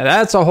 Now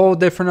that's a whole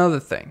different other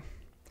thing.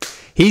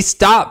 He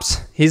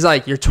stops. He's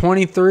you're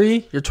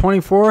 23, you're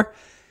 24,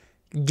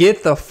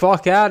 get the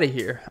fuck out of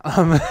here.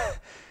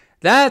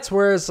 That's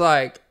where it's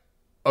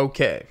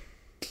okay.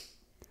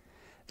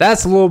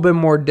 That's a little bit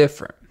more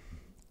different.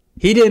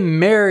 He didn't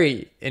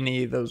marry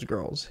any of those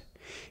girls.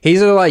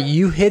 He's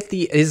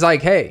he's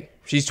hey,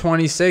 she's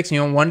 26,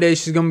 one day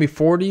she's going to be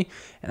 40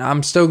 and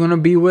I'm still going to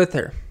be with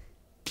her.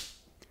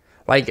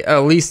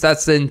 At least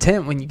that's the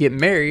intent when you get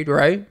married,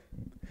 right?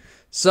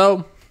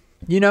 So,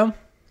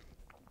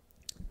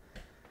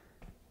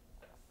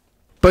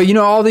 But,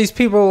 all these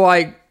people,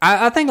 I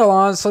think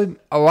honestly,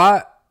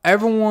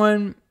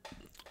 everyone,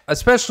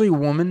 especially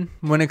women,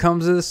 when it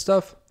comes to this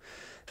stuff,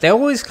 they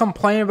always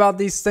complain about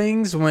these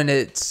things when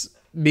it's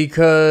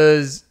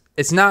because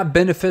it's not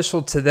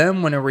beneficial to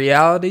them, when in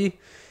reality,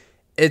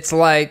 it's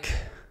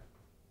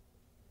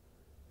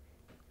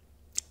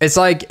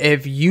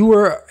if you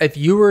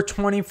were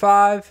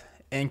 25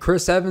 and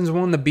Chris Evans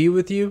wanted to be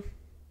with you,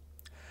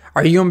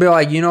 are you going to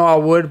be I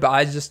would, but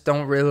I just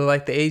don't really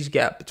like the age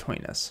gap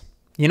between us?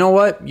 You know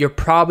what? You're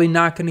probably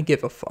not going to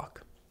give a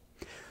fuck.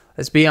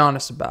 Let's be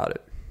honest about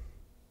it.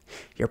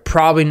 You're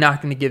probably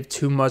not going to give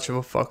too much of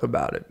a fuck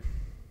about it.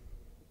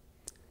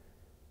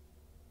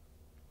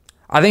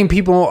 I think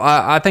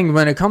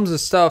when it comes to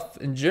stuff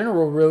in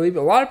general, really,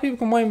 a lot of people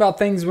complain about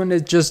things when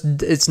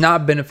it's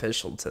not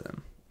beneficial to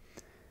them.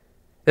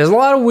 There's a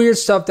lot of weird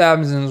stuff that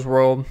happens in this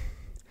world.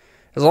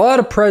 There's a lot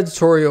of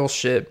predatory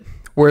shit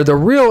where the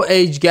real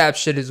age gap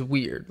shit is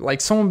weird.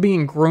 Someone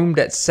being groomed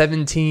at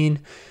 17.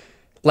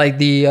 Who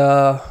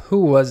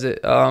was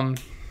it?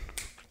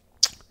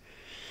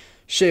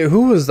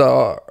 Who was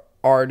the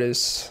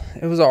artist?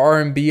 It was an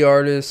R&B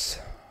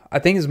artist. I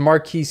think it's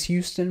Marquise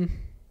Houston.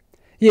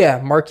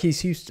 Yeah,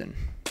 Marquise Houston.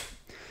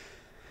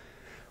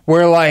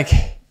 Where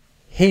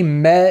he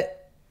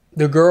met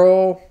the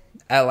girl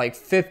at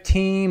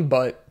 15,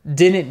 but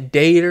didn't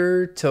date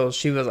her till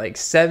she was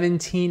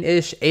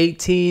 17-ish,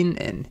 18,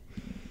 and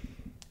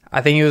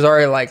I think he was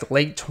already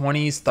late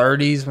 20s,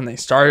 30s when they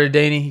started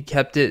dating. He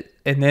kept it,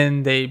 and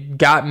then they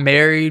got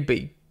married, but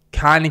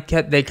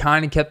they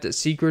kind of kept it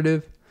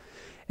secretive.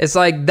 It's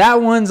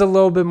that one's a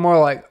little bit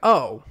more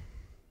oh,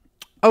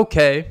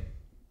 okay.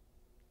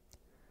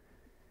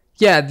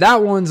 Yeah,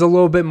 that one's a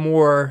little bit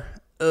more,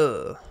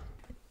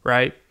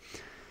 right?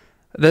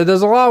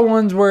 There's a lot of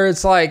ones where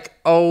it's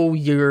oh,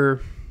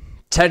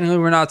 technically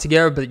we're not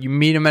together, but you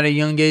meet them at a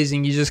young age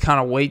and you just kind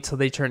of wait till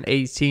they turn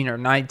 18 or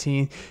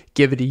 19,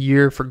 give it a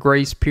year for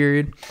grace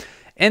period.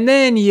 And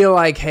then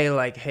you're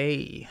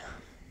hey,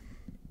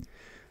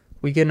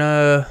 we can,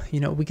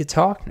 we could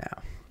talk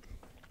now.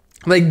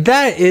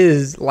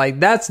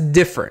 That's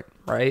different,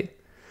 right?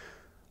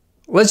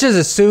 Let's just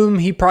assume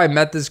he probably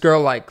met this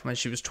girl when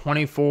she was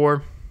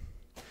 24,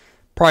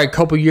 probably a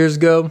couple years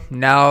ago.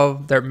 Now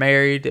they're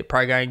married. They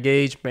probably got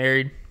engaged,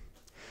 married.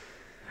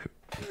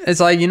 It's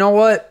you know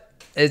what?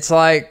 It's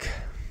let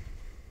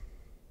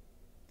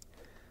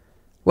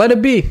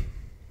it be.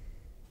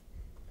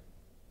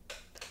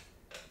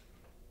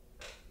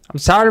 I'm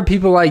tired of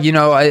people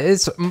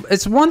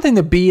it's one thing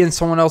to be in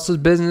someone else's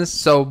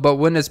business. But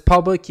when it's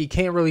public, you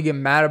can't really get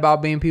mad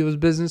about being people's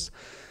business.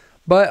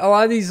 But a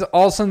lot of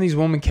all of a sudden these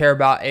women care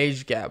about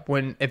age gap.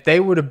 When if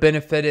they would have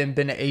benefited and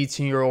been an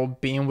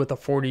 18-year-old being with a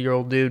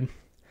 40-year-old dude,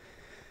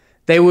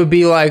 they would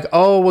be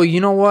oh, well,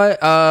 you know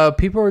what?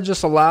 People are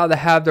just allowed to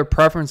have their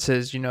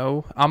preferences,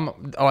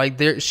 I'm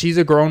she's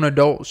a grown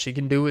adult. She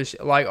can do it.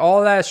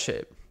 All that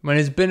shit when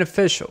it's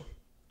beneficial.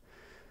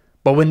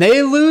 But when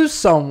they lose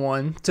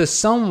someone to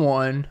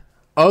someone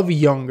of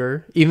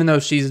younger, even though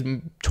she's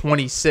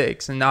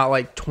 26 and not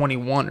like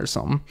 21 or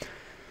something.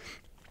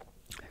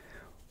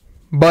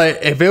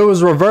 But if it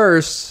was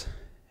reversed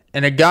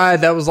and a guy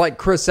that was like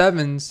Chris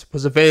Evans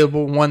was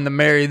available and wanted to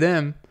marry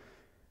them,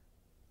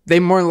 they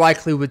more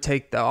likely would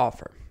take the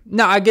offer.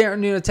 No, I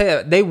guarantee you to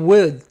tell you, they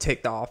would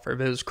take the offer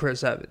if it was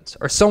Chris Evans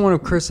or someone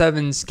of Chris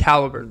Evans'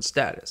 caliber and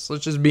status.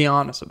 Let's just be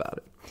honest about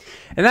it.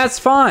 And that's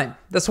fine.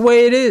 That's the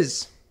way it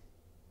is.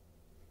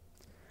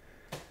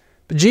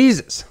 But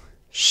Jesus,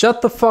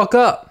 shut the fuck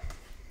up.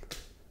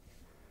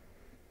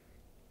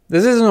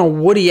 This isn't a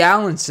Woody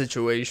Allen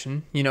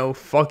situation. You know,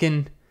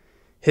 fucking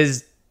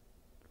his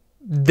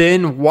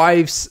then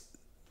wife's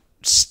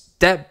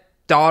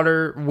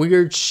stepdaughter,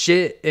 weird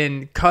shit,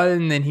 and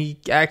cutting, and he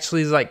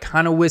actually is like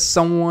kind of with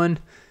someone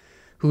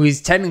who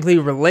he's technically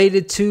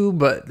related to,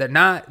 but they're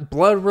not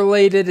blood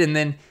related, and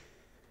then,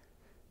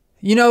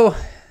 you know,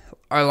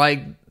 are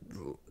like,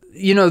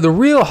 you know, the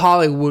real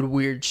Hollywood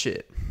weird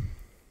shit.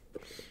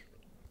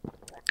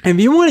 And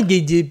if you want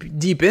to get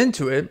deep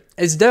into it,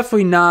 it's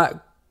definitely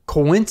not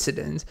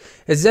coincidence.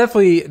 It's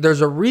definitely there's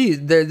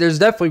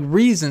definitely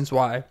reasons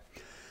why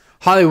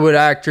Hollywood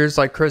actors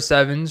like Chris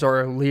Evans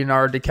or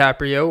Leonardo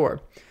DiCaprio,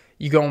 or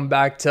you going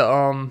back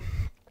to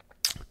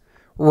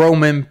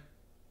Roman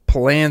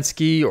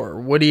Polanski or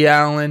Woody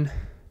Allen.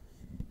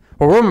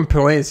 Well, Roman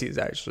Polanski is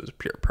actually a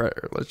pure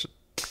predator. Let's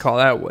just call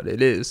that what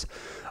it is.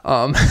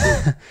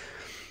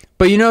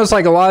 But you know, it's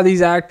like a lot of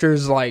these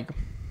actors, like,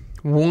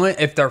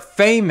 if they're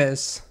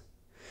famous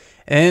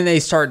and then they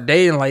start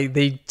dating, like,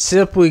 they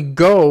simply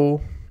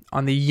go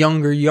on the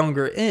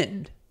younger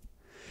end.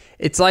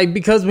 It's like,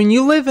 because when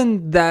you live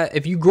in that,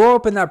 if you grow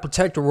up in that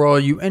protected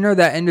world, you enter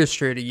that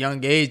industry at a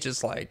young age.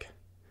 It's like,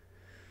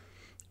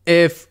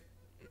 if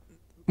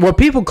what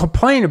people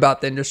complain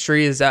about the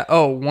industry is that,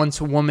 oh,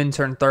 once a woman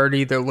turn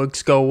 30, their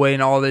looks go away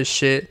and all this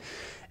shit.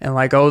 And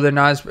like, oh,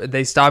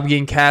 they stop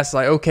getting cast.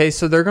 Like, okay,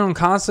 so they're going to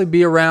constantly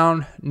be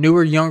around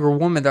newer, younger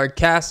women that are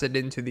casted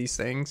into these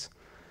things.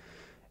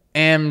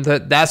 And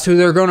that's who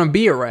they're going to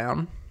be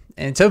around.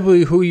 And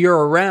typically who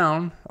you're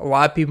around, a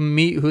lot of people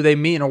meet who they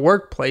meet in a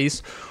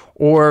workplace,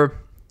 or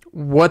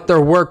what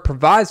their work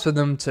provides for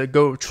them to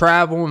go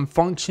travel and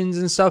functions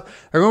and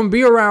stuff. They're going to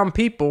be around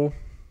people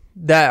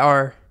that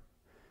are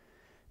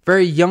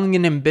very young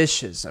and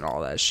ambitious and all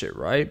that shit,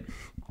 right?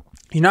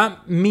 You're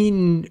not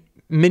meeting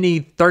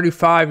many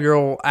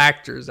 35-year-old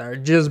actors that are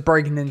just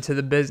breaking into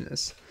the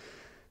business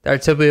that are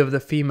typically of the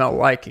female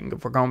liking,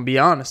 if we're going to be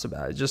honest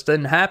about it. It just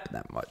didn't happen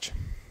that much.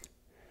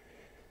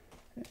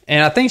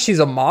 And I think she's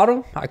a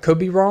model. I could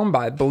be wrong, but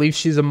I believe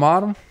she's a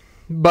model.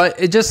 But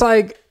it just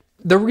like,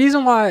 the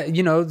reason why,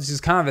 you know, this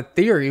is kind of a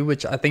theory,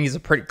 which I think is a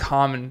pretty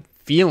common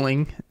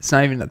feeling, it's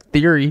not even a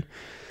theory,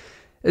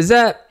 is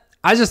that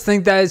I just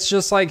think that it's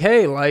just like,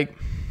 hey, like,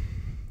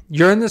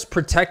 you're in this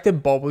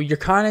protected bubble. You're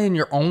kind of in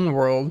your own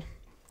world.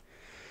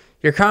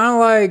 You're kind of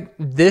like,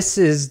 this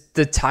is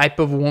the type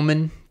of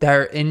woman that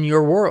are in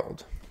your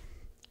world.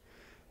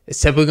 It's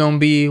typically going to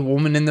be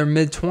women in their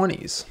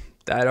mid-20s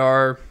that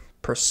are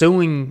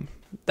pursuing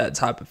that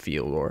type of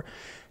field or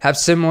have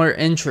similar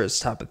interests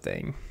type of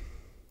thing.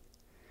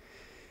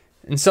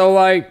 And so,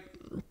 like,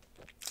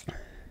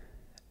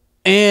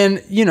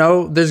 and, you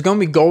know, there's going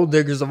to be gold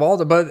diggers of all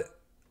that, but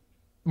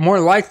more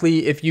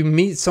likely, if you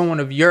meet someone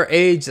of your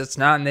age that's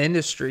not in the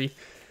industry,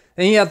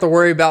 then you have to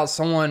worry about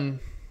someone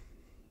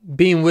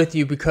being with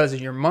you because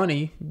of your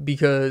money,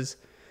 because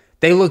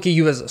they look at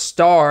you as a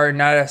star,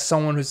 not as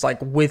someone who's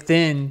like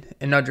within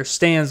and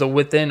understands the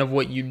within of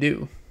what you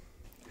do.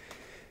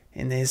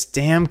 And this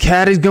damn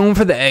cat is going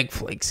for the egg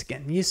flakes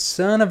again. You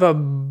son of a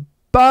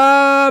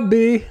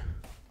Bobby.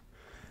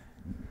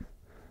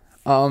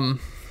 But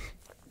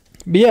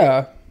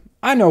yeah,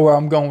 I know where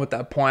I'm going with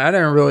that point. I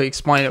didn't really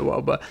explain it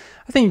well, but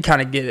I think you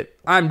kind of get it.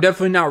 I'm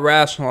definitely not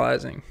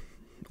rationalizing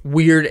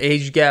weird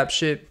age gap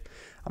shit.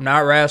 I'm not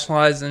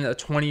rationalizing a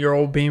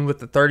 20-year-old being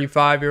with a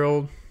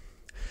 35-year-old.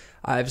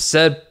 I've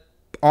said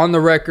on the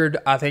record,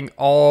 I think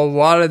a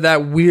lot of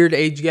that weird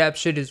age gap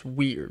shit is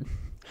weird.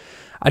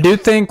 I do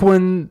think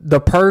when the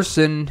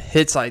person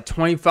hits like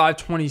 25,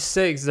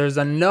 26, there's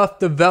enough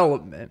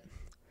development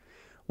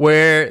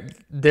where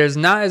there's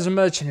not as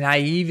much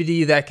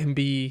naivety that can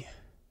be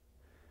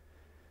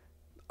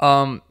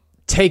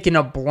taken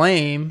a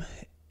blame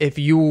if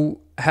you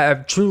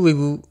have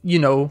truly, you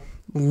know,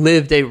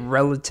 lived a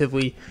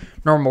relatively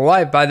normal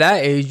life. By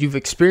that age, you've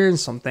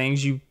experienced some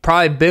things. You've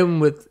probably been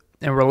with,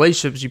 in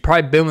relationships, you've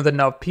probably been with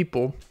enough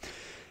people.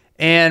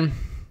 And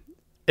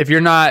if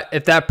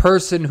that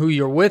person who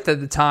you're with at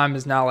the time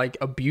is not like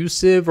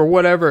abusive or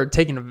whatever, or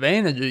taking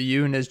advantage of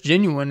you and is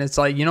genuine, it's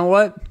like, you know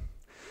what?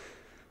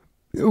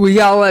 We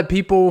gotta let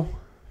people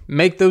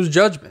make those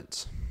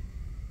judgments.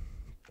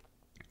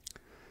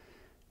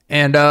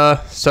 And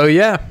so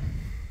yeah.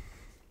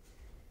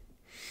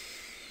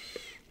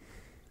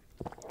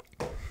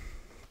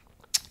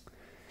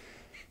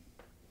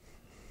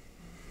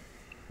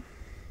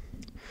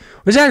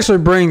 Which actually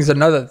brings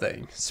another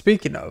thing.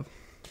 Speaking of,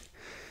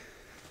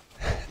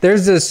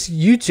 There's this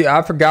YouTube,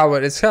 I forgot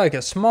what, it's kind of like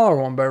a smaller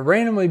one, but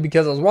randomly,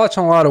 because I was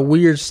watching a lot of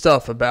weird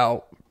stuff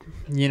about,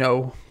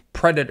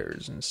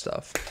 predators and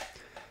stuff.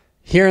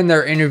 Hearing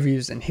their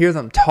interviews and hear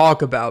them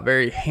talk about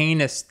very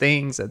heinous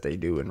things that they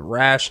do and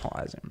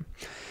rationalize them.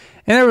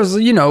 And there was,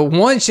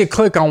 once you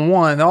click on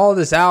one, all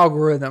this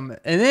algorithm.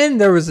 And then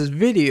there was this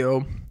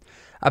video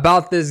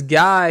about this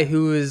guy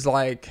who is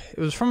like, it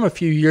was from a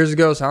few years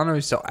ago, so I don't know if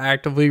he's still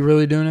actively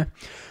really doing it.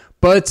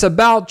 But it's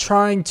about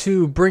trying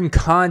to bring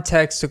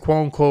context to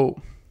quote unquote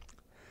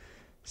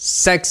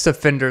sex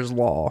offenders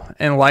law.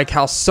 And like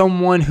how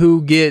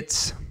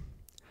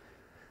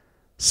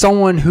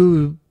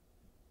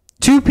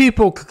two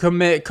people could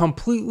commit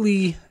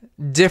completely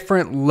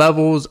different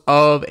levels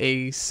of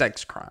a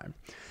sex crime.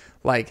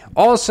 Like,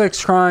 all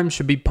sex crimes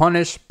should be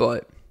punished,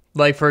 but,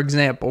 like, for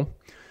example,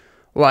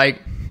 like,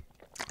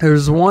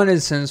 there's one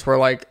instance where,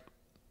 like,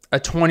 a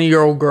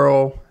 20-year-old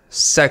girl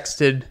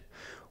sexted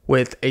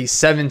with a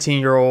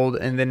 17-year-old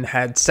and then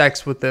had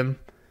sex with them,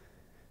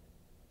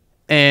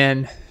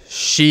 and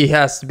she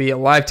has to be a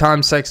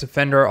lifetime sex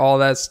offender, all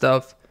that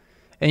stuff.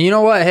 And you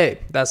know what?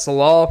 Hey, that's the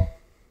law.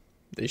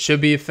 They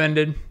should be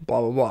offended,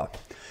 blah, blah, blah.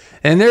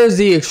 And there's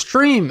the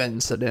extreme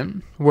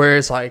incident where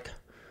it's like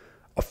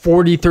a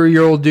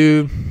 43-year-old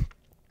dude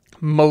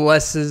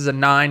molests a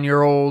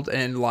 9-year-old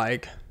and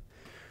like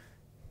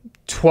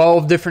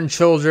 12 different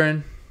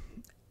children.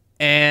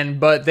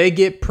 But they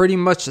get pretty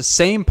much the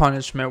same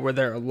punishment where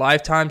they're a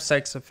lifetime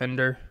sex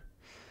offender.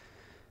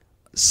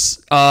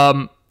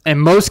 In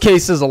most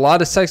cases, a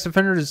lot of sex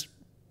offenders,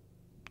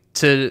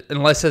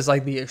 unless it's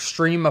like the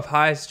extreme of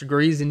highest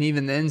degrees, and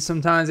even then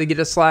sometimes they get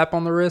a slap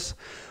on the wrist.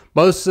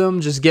 Most of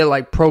them just get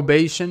like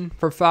probation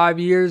for 5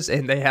 years,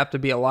 and they have to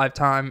be a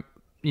lifetime,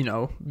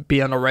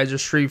 be on a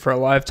registry for a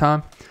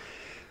lifetime.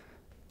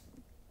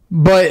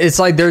 But it's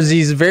like there's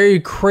these very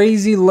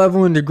crazy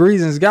level and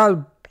degrees, and it's got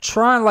to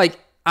try and like,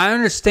 I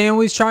understand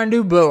what he's trying to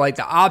do, but like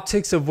the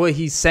optics of what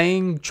he's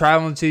saying,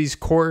 traveling to these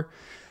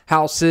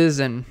courthouses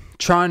and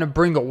trying to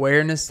bring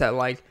awareness that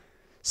like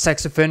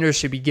sex offenders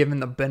should be given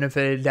the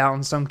benefit of the doubt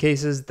in some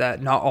cases,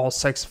 that not all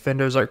sex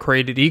offenders are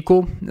created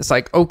equal. It's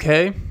like,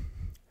 okay,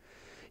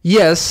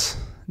 yes,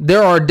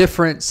 there are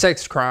different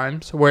sex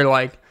crimes where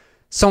like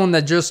someone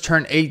that just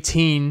turned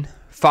 18,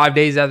 5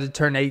 days after they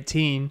turn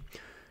 18,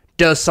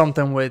 does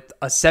something with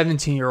a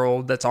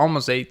 17-year-old that's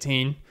almost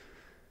 18.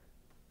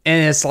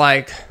 And it's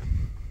like,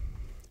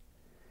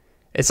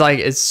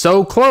 it's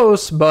so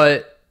close,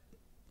 but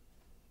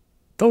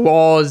the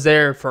law is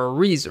there for a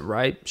reason,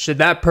 right? Should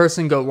that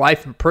person go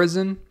life in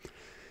prison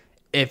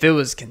if it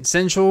was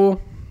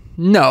consensual?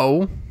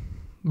 No.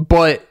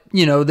 But,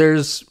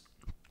 there's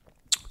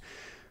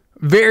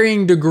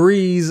varying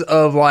degrees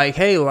of like,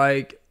 hey,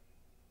 like,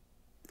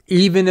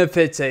 even if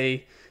it's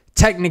a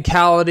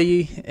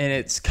technicality and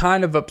it's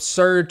kind of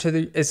absurd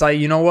it's like,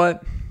 you know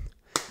what?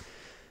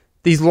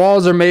 These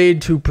laws are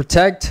made to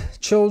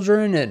protect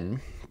children and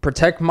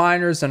protect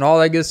minors and all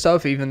that good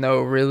stuff, even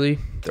though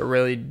they're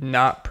really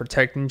not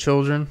protecting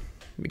children,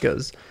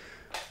 because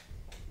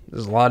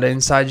there's a lot of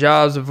inside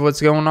jobs of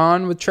what's going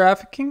on with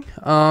trafficking.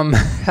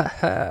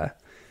 But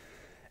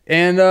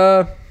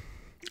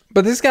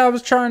this guy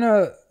was trying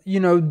to,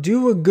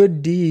 do a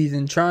good deed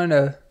and trying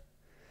to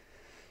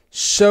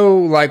show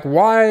like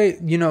why,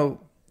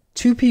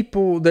 two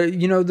people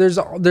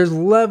that, there's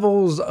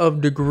levels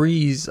of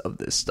degrees of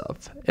this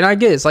stuff. And I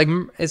get it.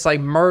 It's like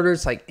murder.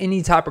 It's like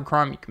any type of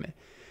crime you commit.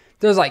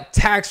 There's like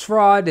tax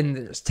fraud and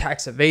there's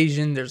tax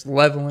evasion. There's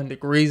level and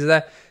degrees of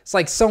that. It's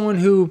like someone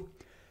who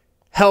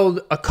held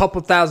a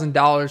couple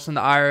 $1,000s from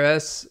the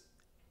IRS.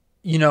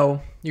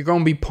 You're going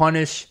to be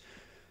punished.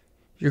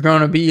 You're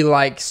going to be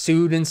like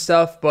sued and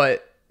stuff.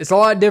 But it's a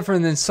lot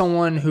different than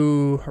someone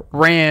who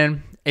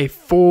ran a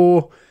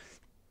full,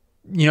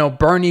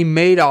 Bernie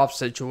Madoff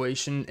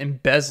situation,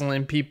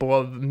 embezzling people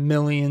of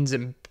millions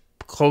and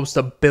close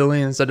to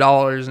billions of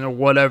dollars and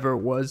whatever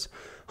it was.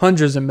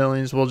 Hundreds of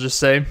millions, we'll just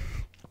say.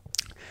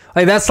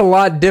 Like, that's a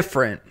lot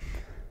different.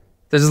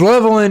 There's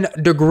level and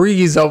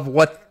degrees of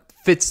what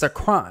fits the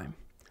crime.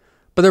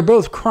 But they're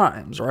both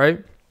crimes,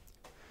 right?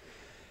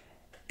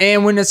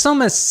 And when it's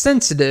something as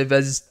sensitive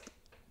as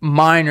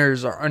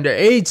minors or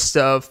underage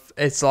stuff,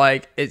 it's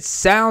like, it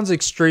sounds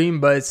extreme,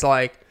 but it's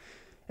like,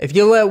 if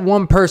you let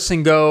one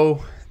person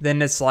go,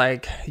 then it's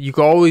like, you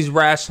can always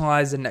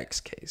rationalize the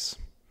next case.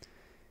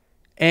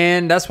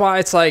 And that's why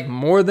it's like,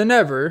 more than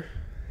ever,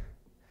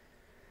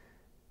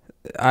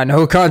 I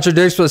know it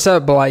contradicts what's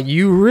up, but like,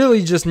 you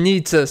really just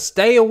need to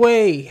stay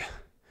away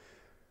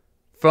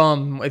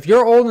from, if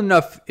you're old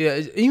enough,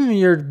 even if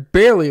you're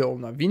barely old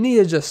enough, you need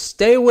to just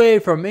stay away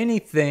from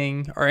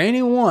anything or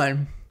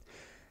anyone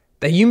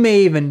that you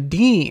may even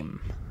deem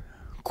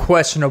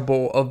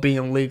questionable of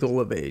being legal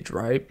of age,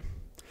 right?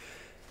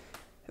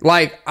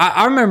 Like,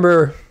 I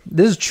remember,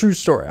 this is a true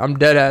story. I'm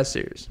dead ass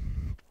serious.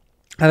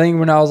 I think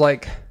when I was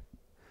like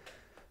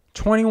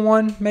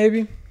 21,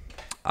 maybe,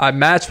 I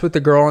matched with a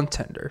girl on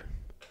Tinder.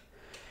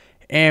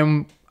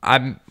 And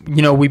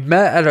we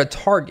met at a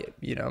Target,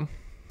 It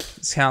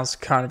sounds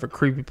kind of a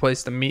creepy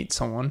place to meet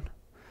someone.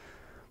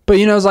 But,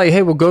 it's like,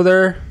 hey, we'll go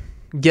there,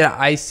 get an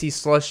icy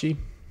slushy.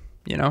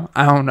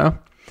 I don't know.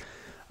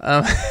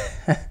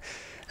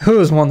 It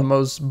was one of the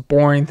most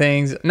boring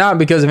things. Not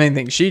because of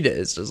anything she did.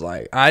 It's just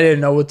like, I didn't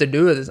know what to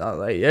do with this. I was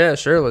like, yeah,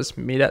 sure, let's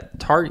meet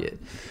at Target.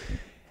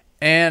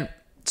 And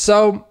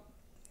so,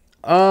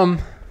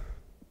 and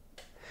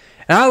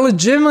I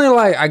legitimately,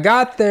 like, I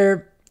got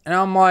there, and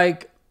I'm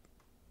like,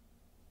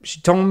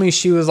 she told me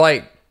she was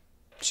 20.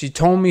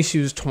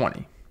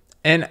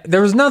 And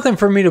there was nothing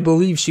for me to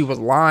believe she was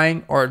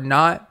lying or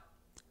not.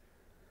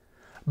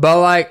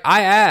 But, like,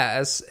 I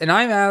asked, and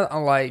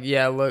I'm like,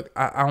 yeah, look,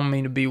 I don't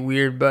mean to be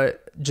weird, but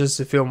just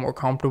to feel more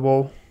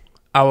comfortable,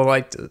 I would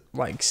like to,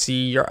 like,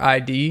 see your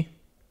ID.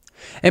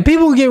 And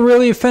people get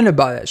really offended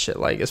by that shit,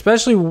 like,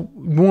 especially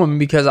women,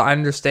 because I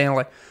understand,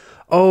 like,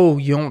 oh,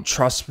 you don't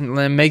trust me. And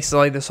it makes,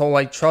 like, this whole,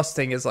 like, trust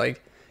thing is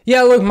like,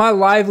 yeah, look, my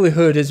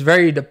livelihood is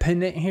very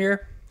dependent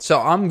here, so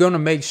I'm going to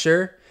make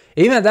sure.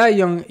 Even at that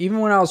young, even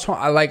when I was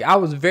 20, I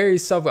was very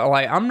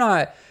I'm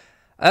not.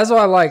 That's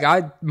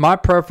why, my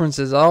preference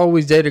is I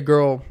always date a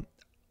girl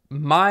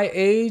my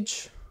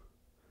age,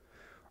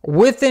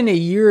 within a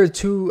year or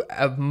two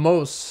of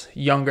most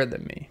younger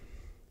than me.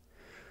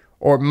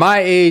 Or my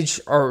age,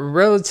 or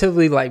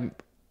relatively,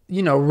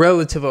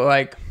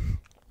 relatively,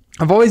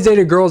 I've always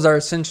dated girls that are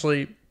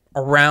essentially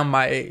around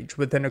my age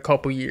within a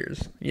couple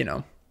years,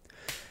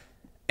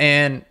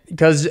 And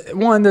because,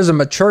 one, there's a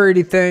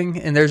maturity thing,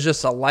 and there's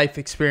just a life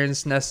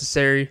experience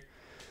necessary.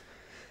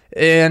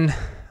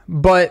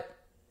 But,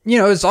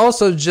 it's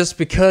also just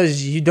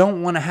because you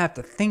don't want to have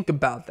to think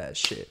about that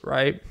shit,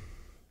 right?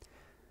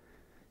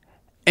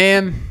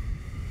 And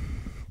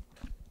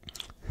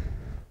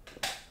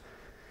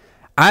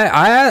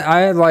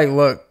I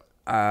look,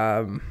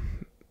 I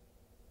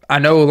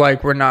know,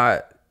 we're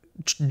not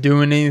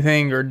doing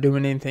anything or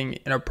doing anything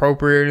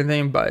inappropriate or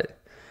anything, but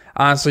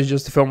honestly,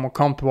 just to feel more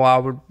comfortable, I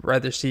would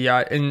rather see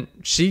I. And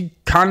she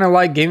kind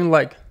of gave me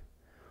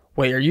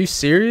wait, are you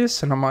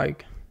serious? And I'm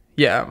like,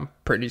 yeah, I'm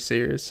pretty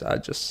serious. I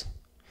just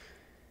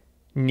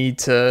need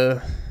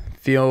to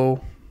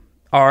feel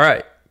all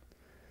right.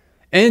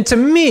 And to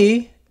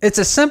me, it's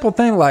a simple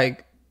thing,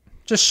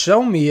 just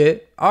show me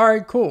it. All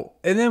right, cool.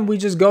 And then we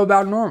just go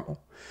about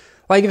normal.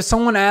 If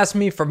someone asked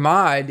me for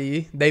my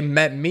ID, they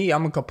met me,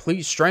 I'm a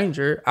complete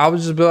stranger, I would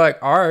just be like,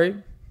 all right.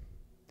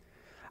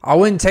 I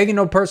wouldn't take it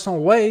no personal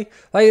way.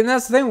 And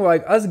that's the thing,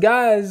 us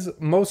guys,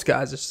 most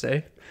guys, I should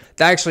say,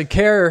 that actually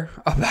care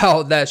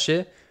about that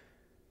shit,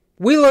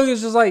 we look at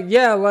just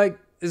yeah,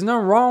 there's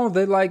nothing wrong with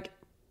it.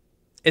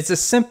 It's a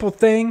simple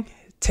thing.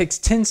 It takes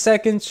 10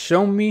 seconds.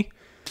 Show me.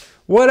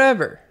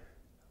 Whatever.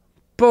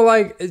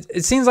 But,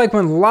 it seems like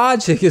when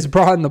logic is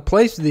brought into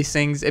place with these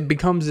things, it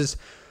becomes this,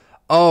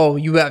 oh,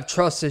 you have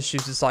trust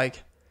issues. It's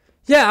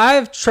yeah, I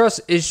have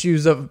trust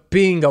issues of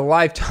being a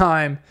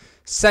lifetime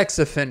sex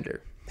offender.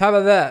 How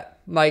about that?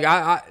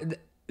 I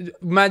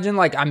imagine,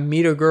 I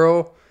meet a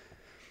girl,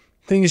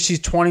 thinking she's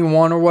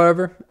 21 or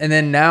whatever, and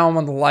then now I'm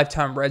on the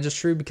lifetime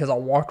registry because I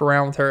walked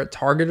around with her at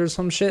Target or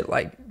some shit,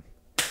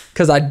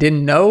 because I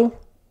didn't know.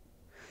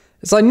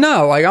 It's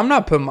no, I'm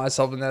not putting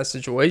myself in that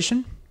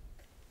situation.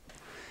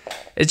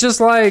 It's just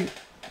I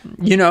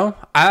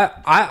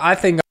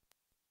think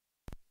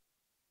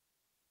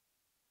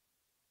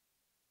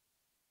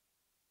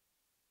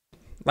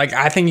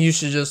I think you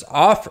should just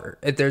offer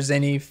if there's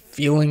any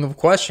feeling of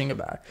questioning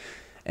about it.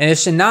 And it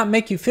should not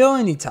make you feel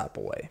any type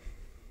of way.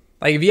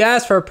 If you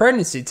ask for a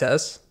pregnancy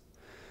test,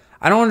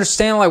 I don't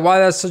understand why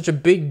that's such a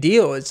big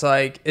deal. It's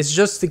it's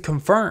just to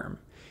confirm.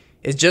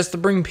 It's just to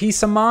bring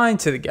peace of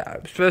mind to the guy,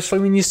 especially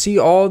when you see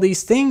all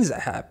these things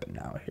that happen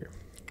out here.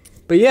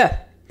 But yeah,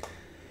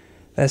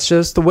 that's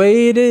just the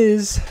way it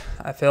is.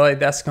 I feel like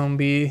that's going to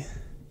be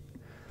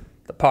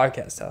the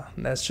podcast.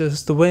 That's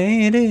just the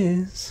way it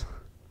is.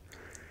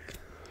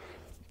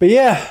 But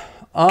yeah,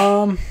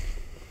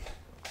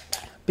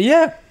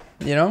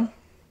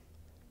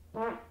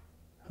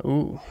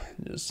 ooh,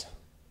 just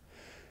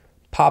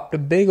popped a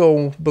big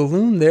old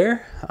balloon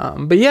there.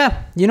 But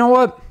yeah, you know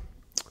what?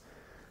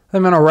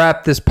 I'm going to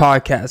wrap this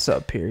podcast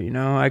up here.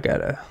 I got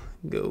to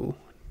go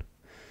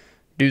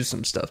do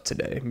some stuff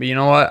today. But you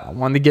know what? I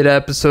wanted to get an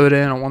episode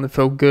in. I wanted to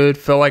feel good.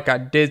 Feel like I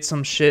did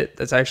some shit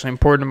that's actually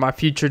important in my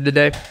future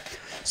today.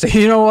 So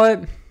you know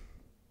what?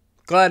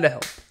 Glad to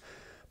help.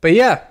 But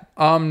yeah,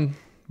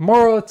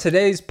 moral of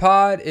today's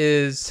pod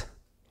is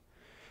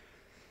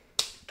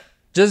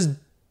just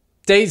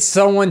date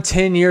someone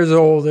 10 years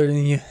older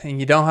than you, and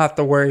you don't have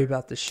to worry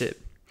about the shit.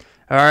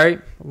 All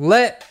right?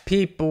 Let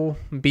people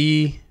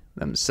be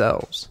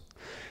themselves.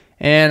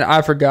 And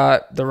I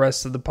forgot the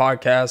rest of the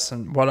podcast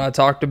and what I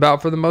talked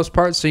about for the most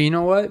part. So you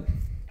know what?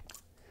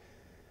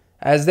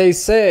 As they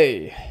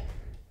say.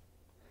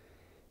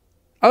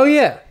 Oh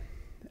yeah.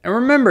 And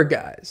remember,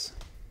 guys.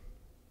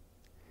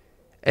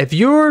 If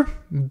you're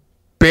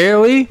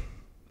barely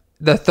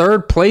the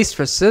third place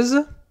for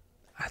SZA,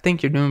 I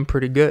think you're doing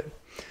pretty good.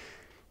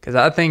 Because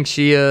I think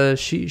she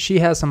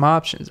has some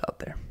options out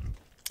there.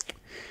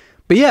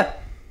 But yeah.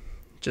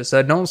 Just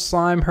don't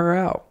slime her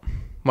out.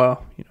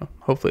 Well,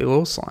 hopefully a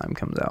little slime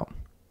comes out.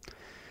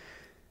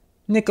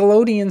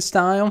 Nickelodeon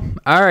style.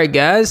 Alright,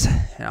 guys.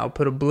 I'll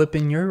put a blip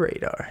in your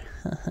radar.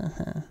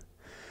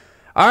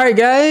 Alright,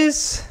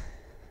 guys.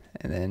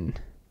 And then,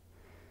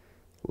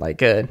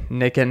 like a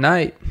Nick at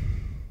Night,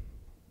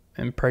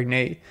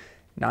 impregnate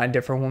 9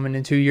 different women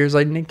in 2 years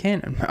like Nick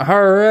Cannon.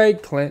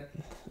 Alright, Clint.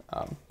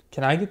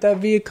 Can I get that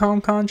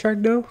Viacom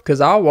contract, though?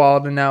 Because I'll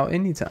wildin' out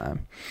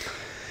anytime.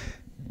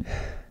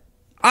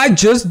 I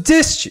just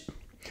dissed you.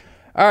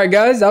 Alright,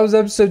 guys, that was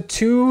episode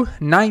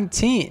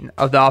 219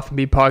 of the Off and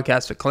Be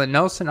podcast with Clint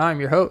Nelson. I'm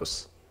your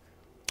host,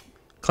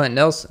 Clint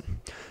Nelson.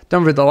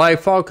 Don't forget to like,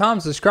 follow,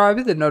 comment, subscribe,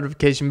 hit the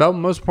notification bell.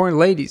 Most important,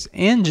 ladies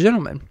and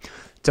gentlemen,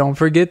 don't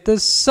forget to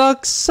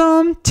suck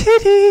some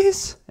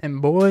titties.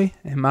 And boy,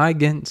 am I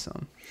getting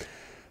some.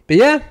 But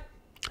yeah,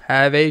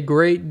 have a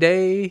great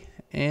day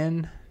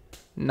and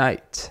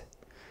night.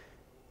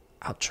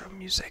 Outro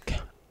music.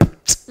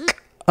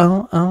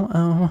 Oh, oh,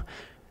 oh.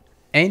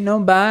 Ain't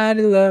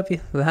nobody love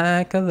you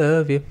like I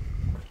love you.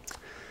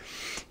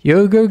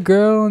 You're a good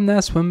girl and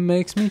that's what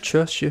makes me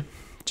trust you.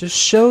 Just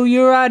show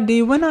your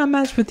ID when I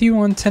match with you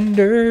on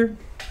Tinder.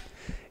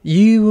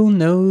 You will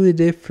know the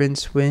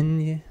difference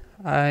when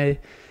I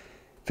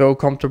feel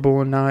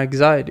comfortable and not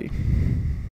anxiety.